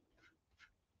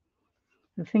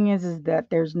 The thing is that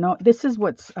there's no, this is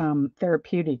what's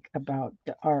therapeutic about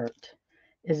the art,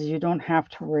 is you don't have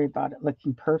to worry about it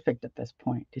looking perfect at this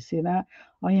point. Do you see that?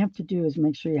 All you have to do is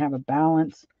make sure you have a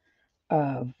balance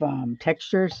of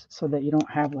textures so that you don't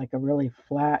have like a really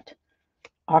flat,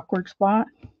 awkward spot.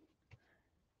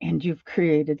 And you've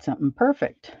created something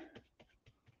perfect.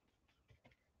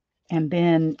 And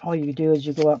then all you do is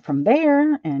you go up from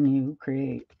there and you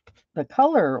create the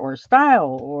color or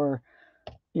style or,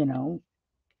 you know,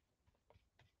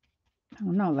 I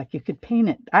don't know, like you could paint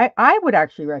it. I would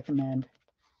actually recommend,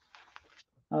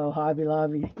 oh, Hobby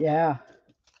Lobby, yeah.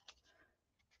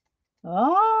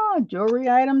 Oh, jewelry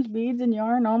items, beads, and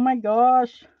yarn. Oh my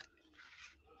gosh.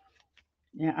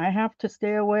 Yeah, I have to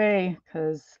stay away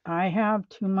because I have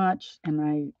too much and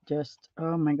I just,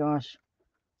 oh my gosh.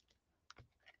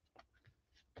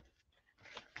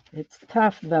 It's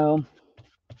tough though.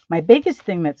 My biggest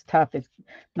thing that's tough is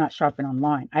not shopping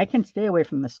online. I can stay away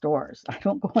from the stores. I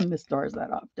don't go in the stores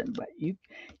that often, but you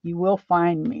will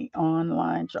find me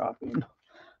online shopping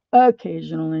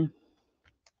occasionally.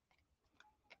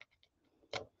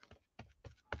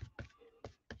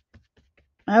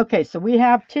 Okay, so we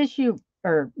have tissue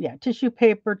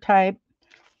paper type.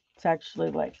 It's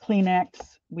actually like Kleenex.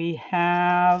 We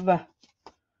have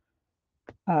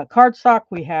cardstock.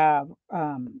 We have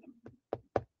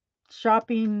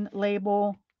shopping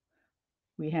label.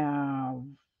 We have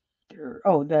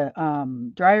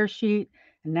the dryer sheet.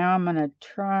 And now I'm going to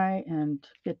try and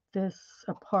get this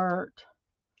apart.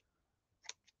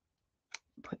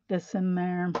 Put this in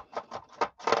there.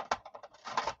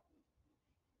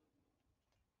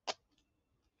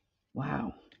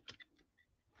 Wow.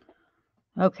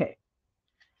 Okay.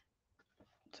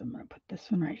 So I'm going to put this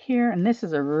one right here. And this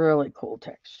is a really cool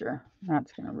texture.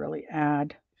 That's going to really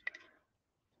add.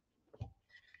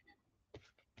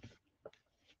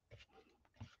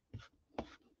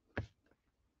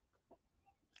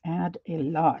 Add a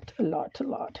lot.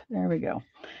 There we go.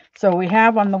 So we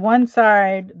have on the one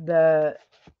side the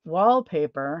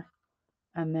wallpaper,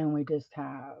 and then we just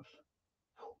have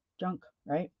junk,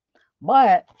 right?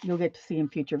 But you'll get to see in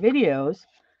future videos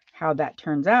how that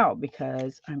turns out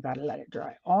because I've got to let it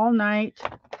dry all night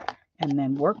and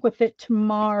then work with it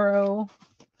tomorrow.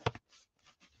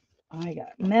 I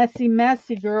got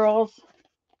messy, girls.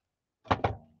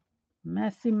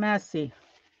 Messy, messy.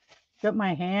 Got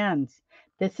my hands.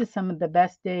 This is some of the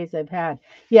best days I've had.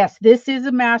 Yes, this is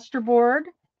a master board,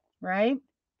 right?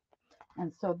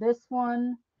 And so this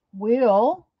one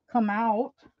will come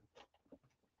out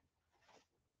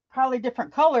probably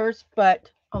different colors,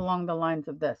 but along the lines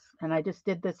of this. And I just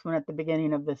did this one at the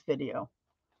beginning of this video.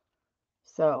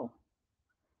 So,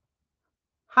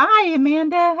 hi,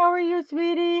 Amanda. How are you,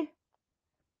 sweetie?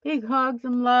 Big hugs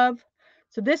and love.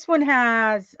 So this one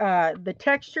has the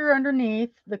texture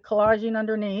underneath, the collaging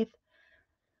underneath.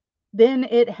 Then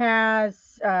it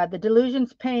has the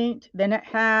Delusions paint. Then it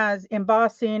has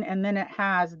embossing, and then it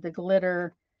has the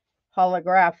glitter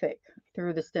holographic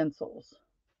through the stencils.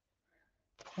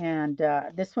 And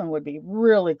this one would be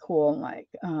really cool, like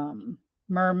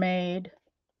mermaid,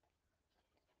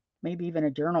 maybe even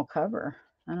a journal cover.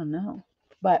 I don't know.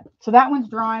 But so that one's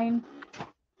drying.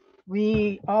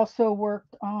 We also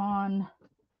worked on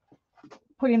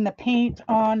putting the paint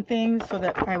on things so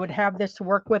that I would have this to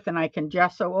work with, and I can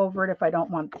gesso over it if I don't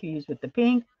want to use with the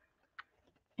pink.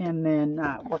 And then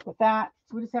work with that.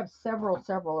 So we just have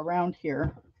several around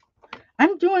here.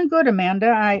 I'm doing good,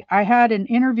 Amanda. I had an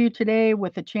interview today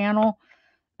with a channel.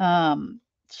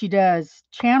 She does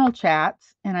channel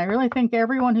chats, and I really think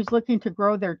everyone who's looking to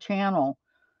grow their channel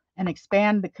and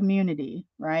expand the community,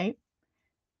 right?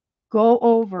 Go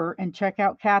over and check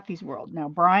out Kathy's World. Now,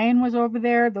 Brian was over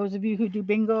there. Those of you who do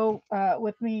bingo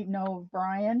with me know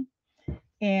Brian.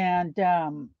 And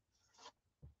a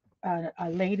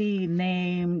lady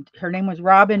named, her name was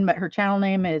Robin, but her channel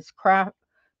name is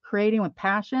Creating with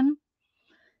Passion.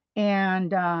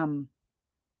 And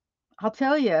I'll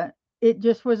tell you, it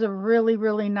just was a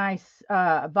really nice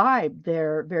vibe.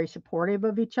 They're very supportive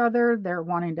of each other. They're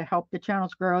wanting to help the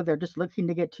channels grow. They're just looking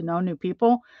to get to know new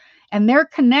people. And they're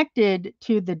connected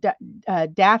to the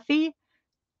DAFY,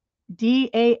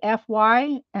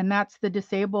 DAFY, and that's the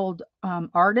Disabled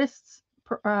Artists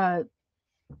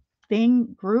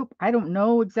group. I don't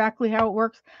know exactly how it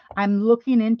works. I'm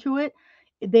looking into it.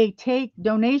 They take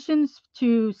donations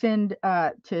to send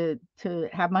to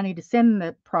have money to send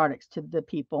the products to the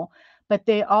people, but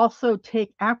they also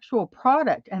take actual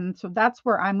product, and so that's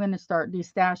where I'm going to start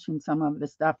destashing some of the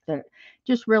stuff that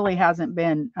just really hasn't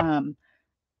been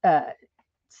uh,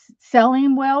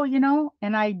 selling well,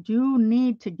 and I do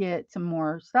need to get some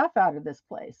more stuff out of this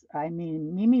place. I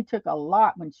mean, Mimi took a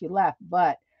lot when she left,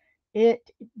 but it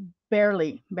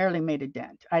barely made a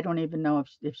dent. I don't even know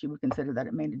if she would consider that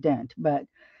it made a dent, but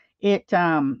it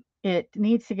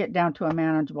needs to get down to a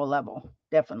manageable level,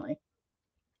 definitely.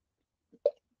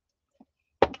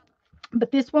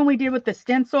 But this one we did with the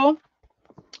stencil,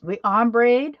 we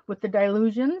ombre'd with the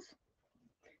Dilutions.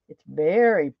 It's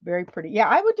very pretty. Yeah,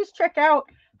 I would just check out.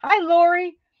 Hi,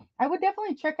 Lori. I would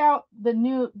definitely check out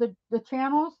the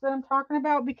channels that I'm talking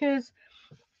about, because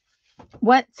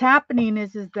what's happening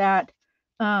is that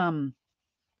um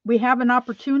we have an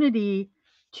opportunity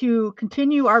to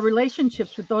continue our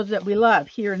relationships with those that we love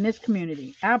here in this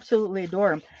community. Absolutely adore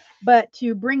them. But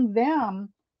to bring them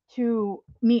to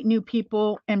meet new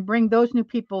people and bring those new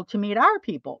people to meet our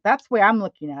people. That's the way I'm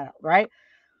looking at it, right?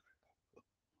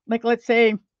 Like, let's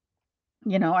say,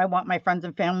 I want my friends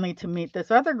and family to meet this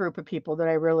other group of people that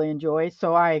I really enjoy.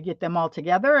 So I get them all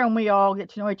together and we all get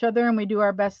to know each other and we do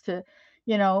our best to,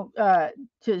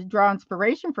 to draw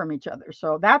inspiration from each other.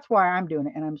 So that's why I'm doing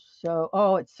it. And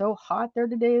it's so hot there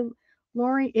today,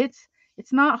 Lori. It's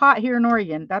not hot here in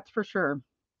Oregon, that's for sure.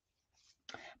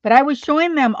 But I was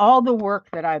showing them all the work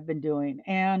that I've been doing,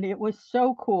 and it was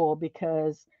so cool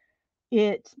because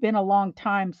it's been a long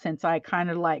time since I kind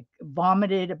of like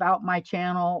vomited about my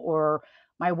channel or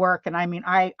my work. And I mean,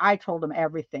 I told them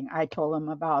everything. I told them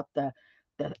about the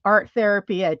art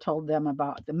therapy. I told them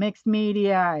about the mixed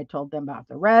media. I told them about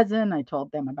the resin. I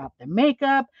told them about the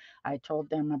makeup. I told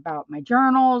them about my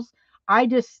journals. I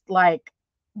just like,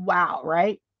 wow,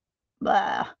 right?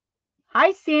 Blah.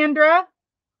 Hi, Sandra.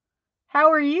 How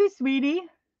are you, sweetie?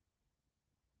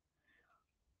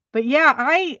 But yeah,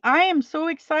 I am so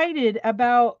excited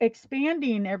about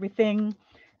expanding everything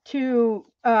to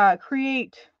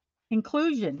create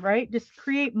inclusion, right? Just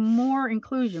create more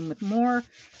inclusion with more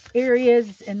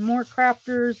areas and more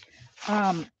crafters.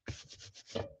 Um,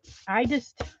 I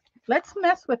just Let's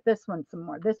mess with this one some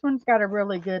more. This one's got a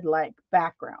really good like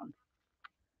background.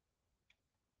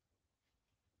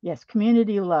 Yes,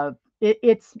 community love.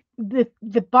 It's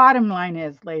the bottom line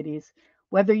is, ladies,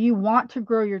 whether you want to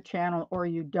grow your channel or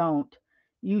you don't,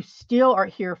 you still are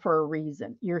here for a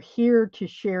reason. You're here to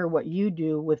share what you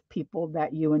do with people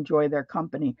that you enjoy their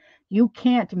company. You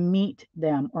can't meet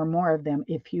them or more of them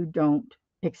if you don't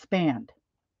expand.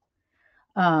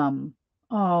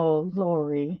 Oh,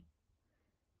 Lori.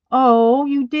 Oh,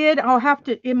 you did? I'll have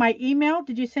to in my email.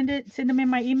 Did you send them in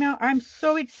my email? I'm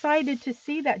so excited to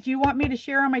see that. Do you want me to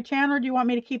share on my channel or do you want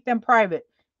me to keep them private?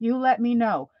 You let me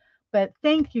know. But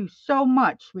thank you so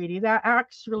much, sweetie. That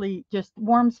actually just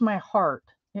warms my heart.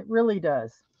 It really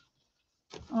does.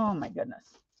 Oh my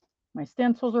goodness. My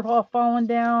stencils are all falling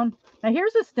down. Now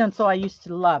here's a stencil I used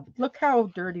to love. Look how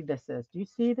dirty this is. Do you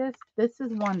see this? This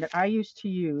is one that I used to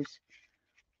use.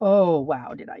 Oh,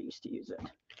 wow, did I used to use it.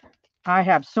 I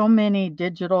have so many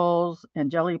digitals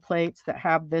and jelly plates that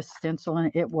have this stencil in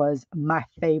it. It was my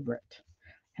favorite.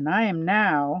 And I am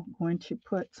now going to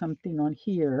put something on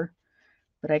here,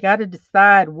 but I got to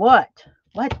decide what.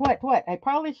 What? I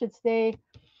probably should stay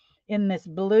in this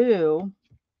blue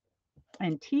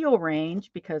and teal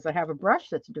range because I have a brush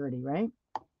that's dirty, right?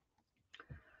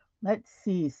 Let's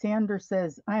see. Sandra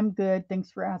says, I'm good.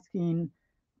 Thanks for asking,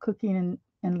 cooking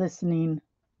and listening.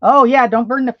 Oh, yeah, don't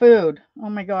burn the food. Oh,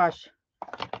 my gosh.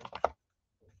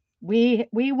 We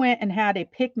went and had a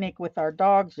picnic with our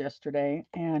dogs yesterday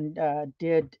and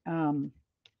did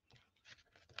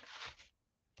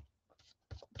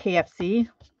KFC.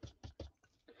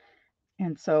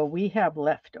 And so we have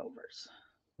leftovers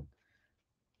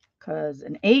because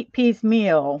an 8-piece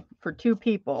meal for 2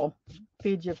 people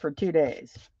feeds you for 2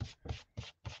 days.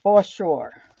 For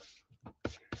sure.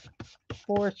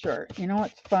 For sure. You know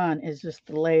what's fun is just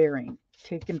the layering,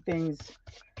 taking things.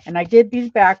 And I did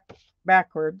these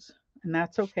backwards, and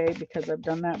that's okay because I've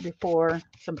done that before.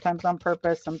 Sometimes on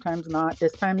purpose, sometimes not.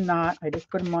 This time not. I just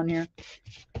put them on here.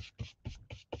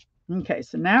 Okay,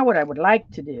 so now what I would like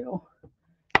to do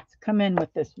is come in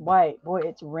with this white. Boy,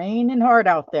 it's raining hard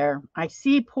out there. I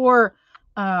see poor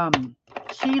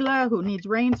Sheila who needs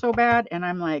rain so bad, and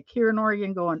I'm like here in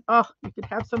Oregon going, oh, you could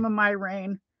have some of my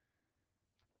rain.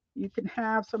 You can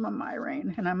have some of my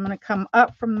rain. And I'm going to come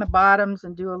up from the bottoms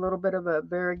and do a little bit of a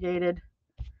variegated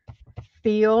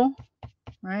feel,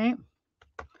 right?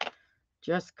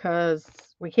 Just because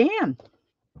we can.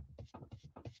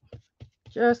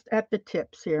 Just at the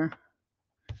tips here.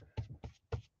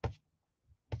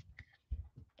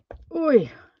 Ooh,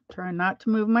 try not to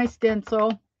move my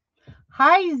stencil.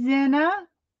 Hi, Zena,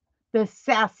 the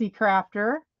sassy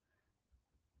crafter.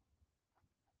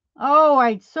 Oh,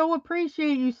 I so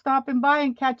appreciate you stopping by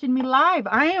and catching me live.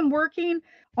 I am working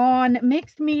on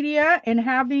mixed media and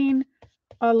having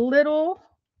a little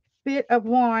bit of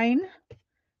wine.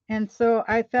 And so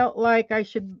I felt like I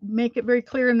should make it very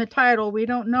clear in the title. We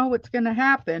don't know what's going to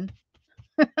happen.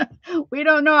 We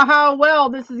don't know how well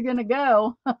this is going to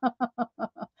go.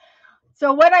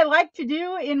 So what I like to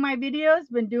do in my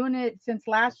videos, been doing it since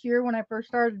last year when I first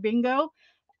started bingo,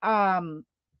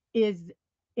 is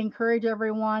encourage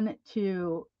everyone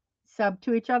to sub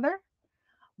to each other,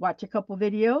 watch a couple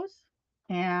videos,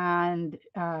 and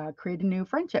create a new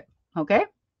friendship. Okay,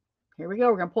 here we go.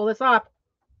 We're gonna pull this off.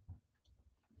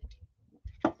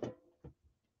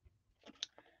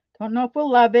 Don't know if we'll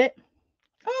love it.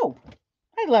 Oh,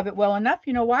 I love it well enough.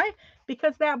 You know why?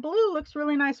 Because that blue looks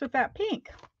really nice with that pink,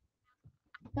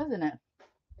 doesn't it?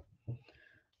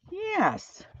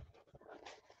 Yes.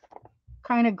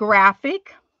 Kind of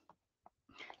graphic.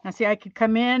 Now, see, I could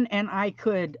come in and I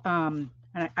could, and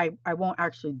I won't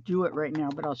actually do it right now,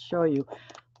 but I'll show you,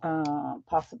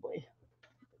 possibly.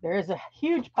 There is a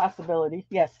huge possibility,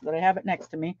 yes, that I have it next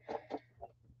to me.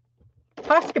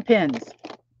 Posca pins.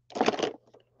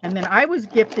 And then I was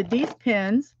gifted these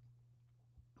pins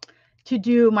to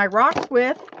do my rocks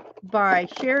with by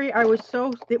Sherry. It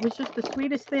was just the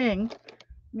sweetest thing.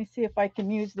 Let me see if I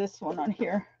can use this one on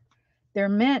here. They're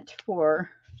meant for,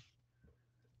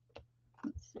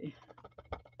 let's see.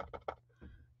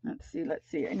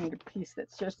 I need a piece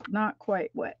that's just not quite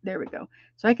wet. There we go.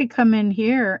 So I could come in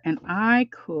here and I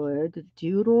could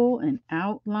doodle and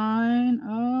outline,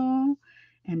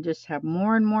 and just have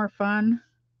more and more fun.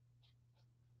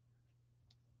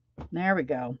 There we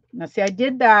go. Now see, I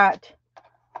did that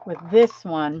with this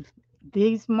one.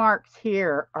 These marks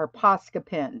here are Posca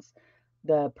pins.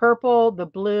 The purple, the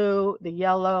blue, the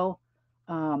yellow,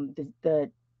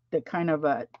 the kind of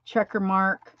a checker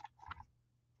mark,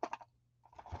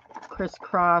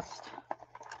 crisscrossed.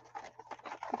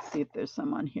 Let's see if there's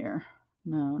some on here.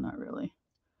 No, not really.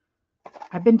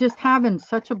 I've been just having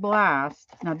such a blast.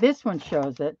 Now this one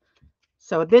shows it.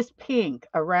 So this pink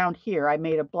around here, I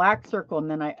made a black circle and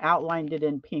then I outlined it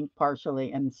in pink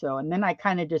partially. And then I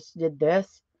kind of just did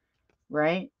this,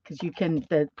 right? Because you can,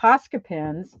 the Posca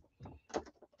pins,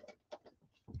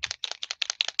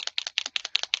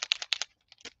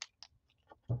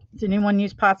 does anyone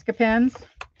use Posca pens?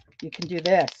 You can do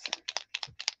this.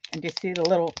 And you see the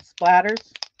little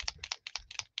splatters?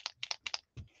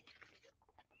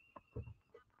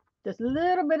 Just a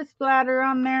little bit of splatter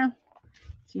on there.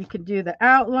 So you could do the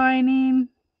outlining.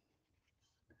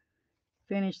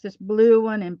 Finish this blue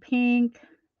one in pink.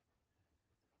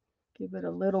 Give it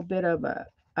a little bit of a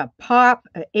pop,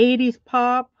 an 80s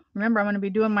pop. Remember, I'm going to be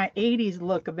doing my 80s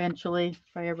look eventually if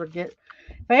I ever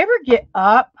get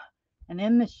up and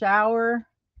in the shower.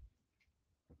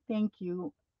 Thank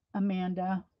you,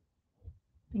 Amanda.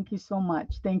 Thank you so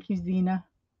much. Thank you, Zena.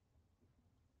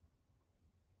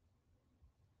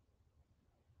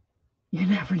 You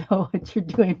never know what you're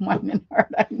doing, wine and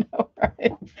heart. I know,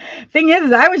 right? Thing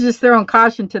is, I was just throwing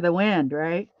caution to the wind,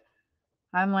 right?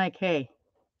 I'm like, hey,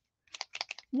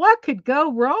 what could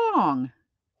go wrong?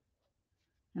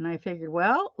 And I figured,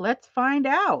 well, let's find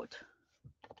out.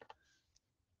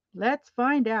 Let's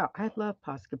find out. I love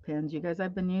Posca pens. You guys,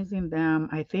 I've been using them.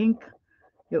 I think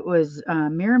it was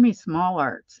Mirror Me Small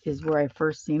Arts is where I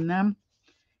first seen them.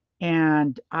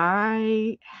 And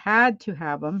I had to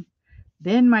have them.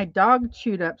 Then my dog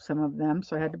chewed up some of them,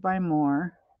 so I had to buy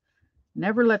more.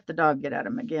 Never let the dog get at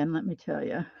them again, let me tell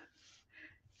you.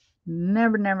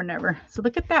 Never, never, never. So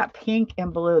look at that pink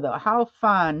and blue, though. How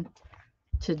fun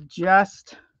to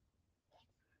just...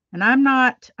 And I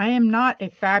am not a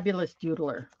fabulous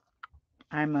doodler.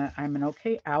 I'm an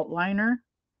okay outliner.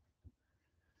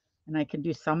 And I can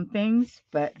do some things,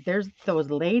 but there's those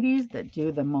ladies that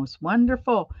do the most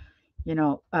wonderful,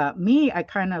 me, I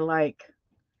kind of like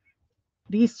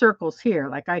these circles here.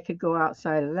 Like I could go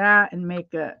outside of that and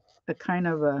make a kind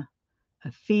of a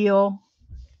feel,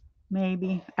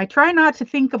 maybe. I try not to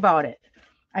think about it.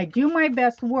 I do my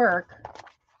best work.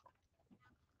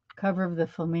 Cover of the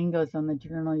flamingos on the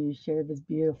journal you shared was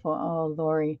beautiful. Oh,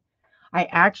 Lori. I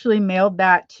actually mailed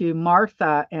that to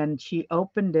Martha and she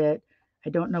opened it. I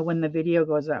don't know when the video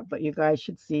goes up, but you guys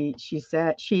should see. She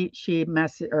said she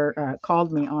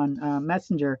called me on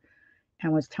Messenger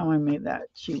and was telling me that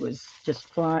she was just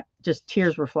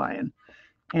tears were flying.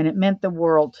 And it meant the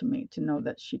world to me to know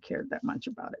that she cared that much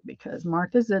about it because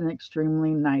Martha's an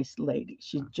extremely nice lady.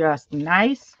 She's just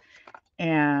nice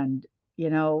and,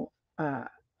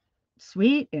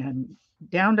 sweet and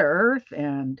down to earth,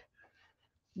 and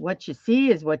what you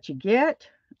see is what you get.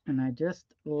 And I just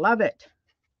love it.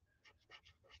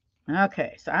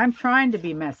 Okay, so I'm trying to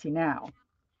be messy now.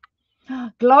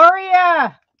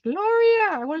 Gloria,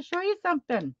 I want to show you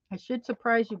something. I should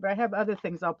surprise you, but I have other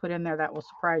things I'll put in there that will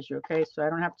surprise you, okay? So I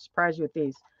don't have to surprise you with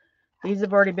these. These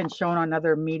have already been shown on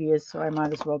other medias, so I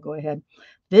might as well go ahead.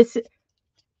 This,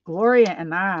 Gloria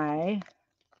and I,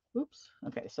 oops,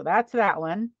 okay, so that's that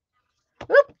one.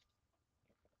 Oop.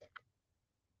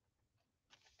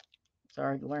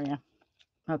 Sorry, Gloria.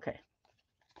 Okay.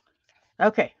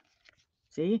 Okay.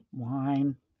 See?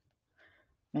 Wine.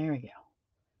 There we go.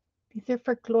 These are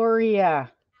for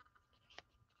Gloria.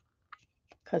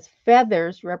 Because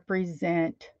feathers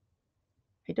represent,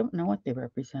 I don't know what they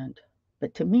represent,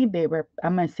 but to me,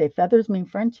 I'm going to say feathers mean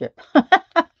friendship.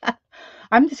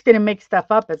 I'm just going to make stuff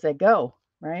up as I go,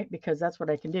 right? Because that's what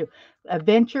I can do.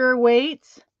 Adventure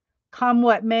waits, come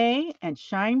what may, and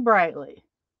shine brightly.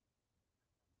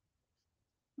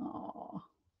 Oh,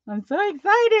 I'm so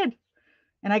excited.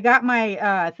 And I got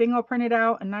my thing all printed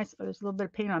out and nice. There's a little bit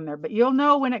of paint on there, but you'll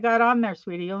know when it got on there,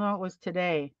 sweetie. You'll know it was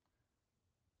today.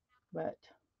 But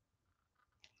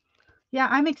yeah,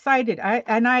 I'm excited.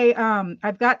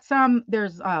 I've got some.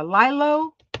 There's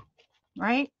Lilo,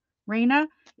 right? Raina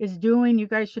is doing. You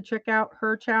guys should check out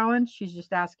her challenge. She's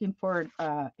just asking for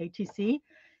an ATC,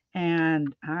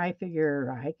 and I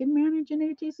figure I can manage an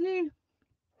ATC.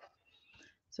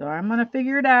 So I'm gonna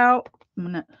figure it out. I'm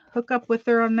gonna hook up with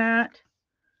her on that.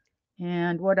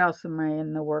 And what else am I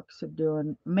in the works of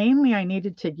doing? Mainly, I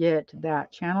needed to get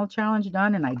that channel challenge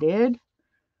done, and I did.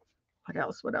 What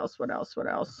else?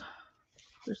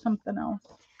 There's something else.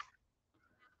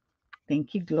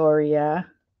 Thank you, Gloria.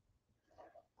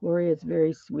 Gloria is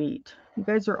very sweet. You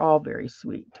guys are all very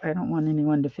sweet. I don't want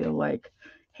anyone to feel like,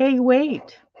 hey,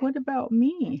 wait, what about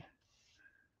me?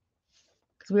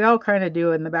 Because we all kind of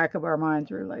do in the back of our minds.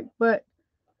 We're like, but,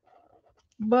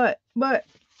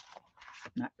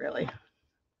 not really.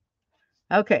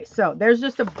 Okay, so there's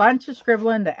just a bunch of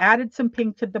scribbling that added some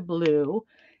pink to the blue.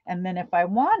 And then if I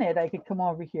wanted, I could come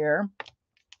over here,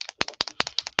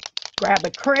 grab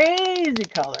a crazy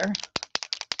color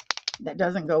that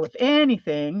doesn't go with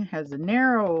anything, has a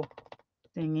narrow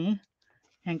thingy,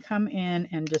 and come in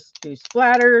and just do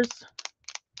splatters.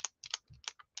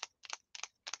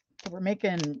 So we're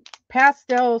making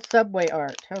pastel subway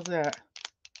art. How's that?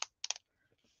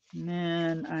 And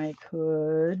then I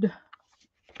could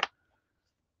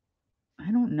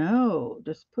I don't know.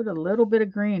 Just put a little bit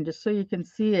of green just so you can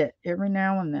see it every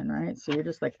now and then, right? So you're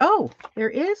just like, oh, there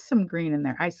is some green in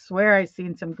there. I swear I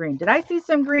seen some green. Did I see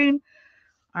some green?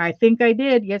 I think I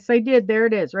did. Yes, I did. There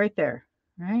it is right there,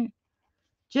 right?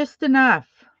 Just enough.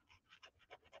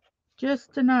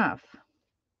 Just enough.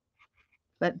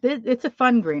 But it's a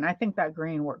fun green. I think that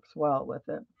green works well with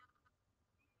it.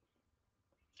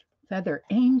 Feather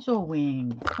angel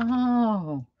wings.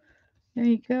 Oh, there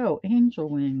you go. Angel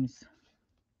wings.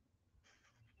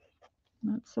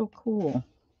 That's so cool.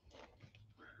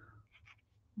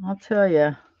 I'll tell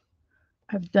you,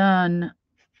 I've done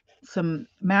some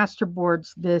master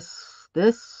boards this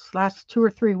last 2 or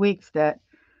 3 weeks that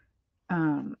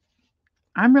um,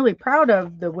 I'm really proud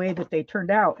of the way that they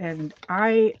turned out. And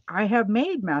I have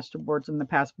made master boards in the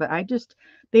past, but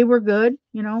they were good,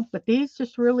 but these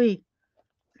just really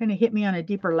kind of hit me on a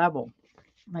deeper level.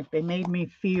 Like they made me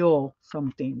feel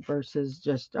something versus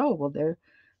just, oh, well,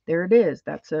 there it is.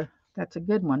 That's a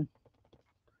good one.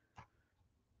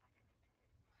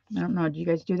 I don't know. Do you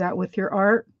guys do that with your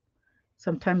art?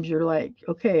 Sometimes you're like,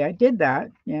 okay, I did that.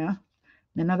 Yeah.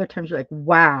 And other times you're like,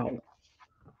 wow,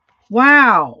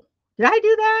 wow, did I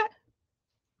do that?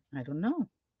 I don't know.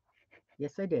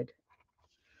 Yes, I did.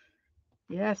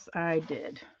 Yes, I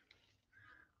did.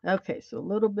 Okay, so a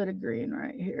little bit of green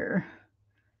right here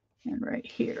and right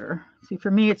here. See,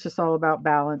 for me, it's just all about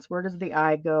balance. Where does the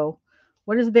eye go?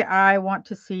 What does the eye want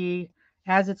to see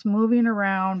as it's moving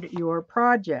around your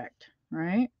project,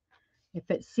 right? If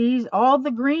it sees all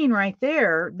the green right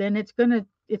there, then it's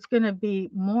gonna be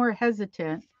more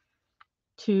hesitant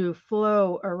to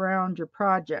flow around your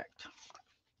project.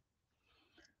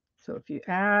 So if you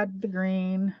add the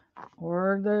green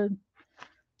or the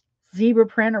zebra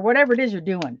print or whatever it is you're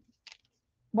doing,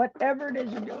 let's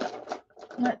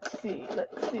see.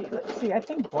 I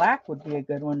think black would be a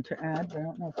good one to add, but I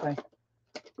don't know if I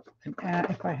can add,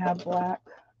 if I have black.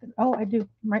 Oh, I do,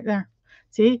 right there.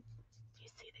 See? You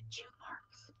see the chew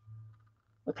marks?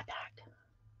 Look at that.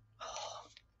 Oh,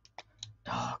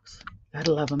 dogs.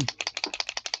 Gotta love them.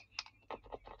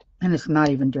 And it's not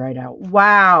even dried out.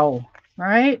 Wow.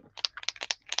 Right?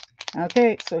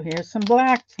 Okay, so here's some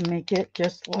black to make it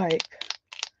just like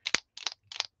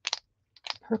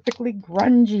perfectly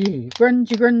grungy.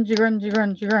 Grungy, grungy, grungy,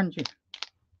 grungy, grungy.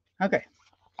 Okay,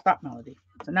 stop, Melody.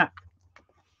 It's enough.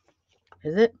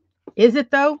 Is it? Is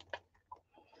it though?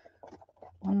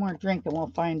 One more drink and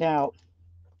we'll find out.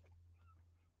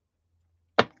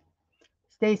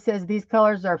 Stay says these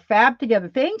colors are fab together.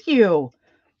 Thank you.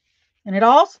 And it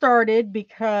all started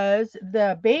because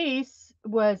the base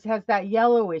has that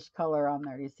yellowish color on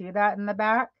there. Do you see that in the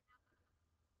back?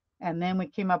 And then we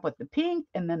came up with the pink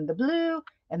and then the blue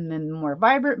and then the more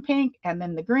vibrant pink and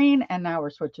then the green. And now we're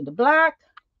switching to black.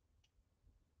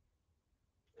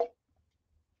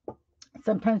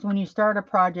 Sometimes when you start a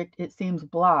project, it seems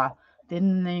blah.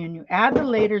 Then you add the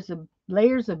layers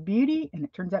of beauty and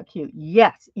it turns out cute.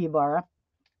 Yes, Ibarra.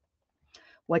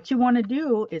 What you want to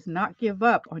do is not give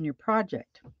up on your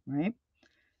project, right?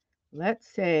 Let's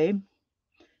say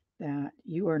that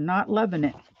you are not loving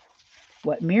it.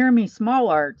 What Mirror Me Small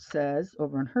Art says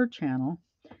over on her channel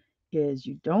is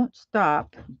you don't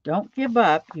stop, don't give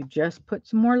up, you just put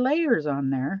some more layers on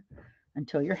there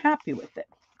until you're happy with it.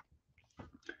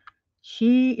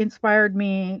 She inspired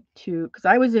me to, because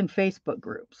I was in Facebook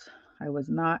groups. I was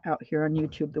not out here on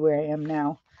YouTube the way I am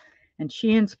now. And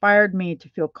she inspired me to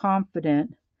feel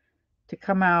confident to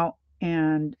come out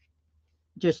and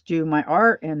just do my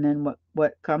art, and then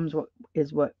what comes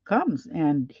what comes.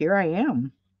 And here I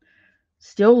am,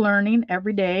 still learning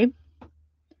every day,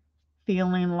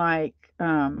 feeling like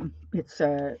it's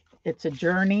a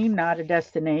journey, not a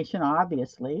destination,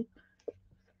 obviously.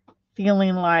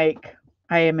 Feeling like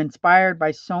I am inspired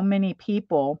by so many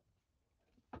people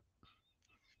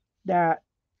that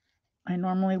I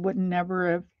normally would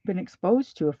never have been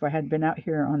exposed to if I had been out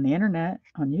here on the internet,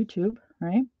 on YouTube,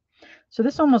 right? So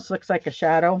this almost looks like a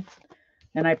shadow.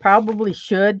 And I probably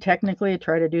should technically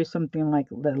try to do something like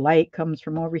the light comes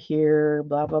from over here,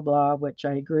 blah, blah, blah, which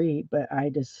I agree, but I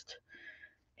just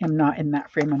am not in that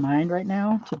frame of mind right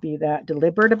now to be that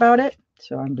deliberate about it.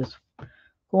 So I'm just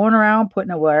going around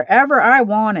putting it wherever I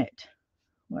want it,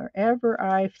 wherever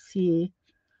I see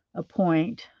a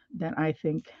point that I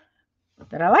think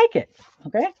that I like it.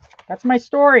 Okay. That's my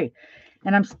story.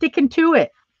 And I'm sticking to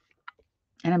it.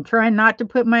 And I'm trying not to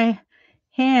put my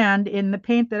hand in the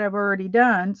paint that I've already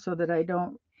done so that I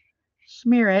don't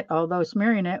smear it, although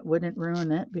smearing it wouldn't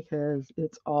ruin it because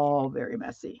it's all very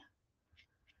messy.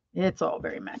 It's all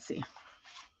very messy. Do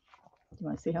you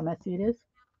want to see how messy it is?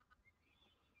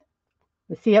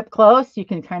 But see up close, you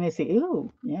can kind of see,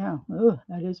 ooh, yeah, ooh,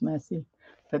 that is messy.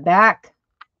 But back,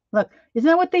 look, isn't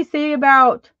that what they say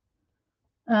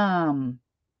um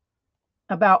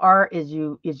about art is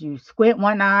you squint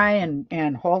one eye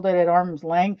and hold it at arm's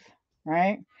length,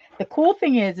 right? The cool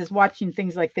thing is watching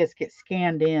things like this get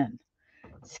scanned in.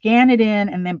 Scan it in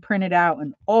and then print it out,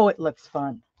 and oh, it looks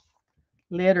fun.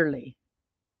 Literally.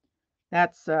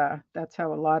 That's how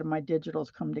a lot of my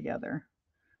digitals come together.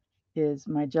 Is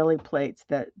my jelly plates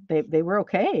that they were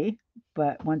okay,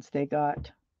 but once they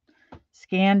got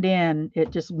scanned in,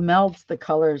 it just melds the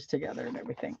colors together and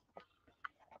everything.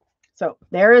 So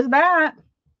there is that.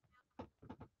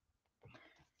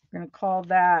 We're going to call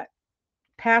that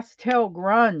pastel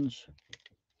grunge.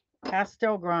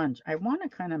 Pastel grunge. I want to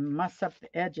kind of muss up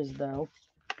the edges though.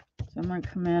 So I'm going to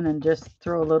come in and just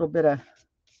throw a little bit of,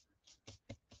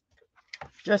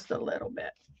 just a little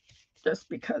bit, just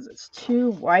because it's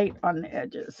too white on the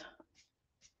edges.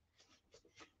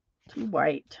 Too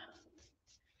white.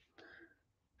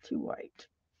 Too white.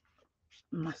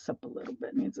 Muss up a little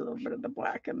bit. Needs a little bit of the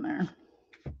black in there.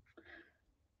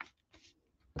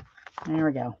 There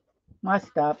we go.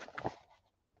 Mussed up.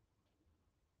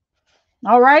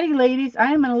 Alrighty, ladies.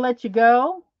 I am going to let you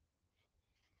go.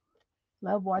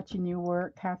 Love watching you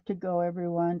work. Have to go,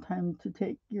 everyone. Time to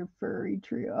take your furry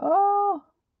tree. Oh,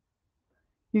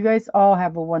 you guys all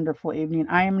have a wonderful evening.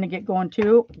 I am going to get going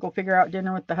too. Go figure out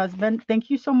dinner with the husband. Thank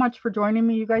you so much for joining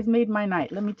me. You guys made my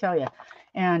night, let me tell you.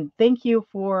 And thank you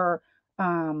for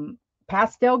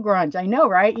pastel grunge. I know,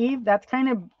 right, Eve? That's kind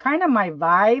of my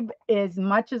vibe. As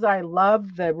much as I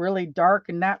love the really dark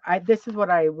and this is what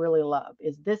I really love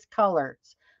is this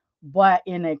colors, but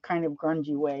in a kind of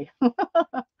grungy way.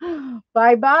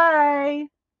 Bye bye.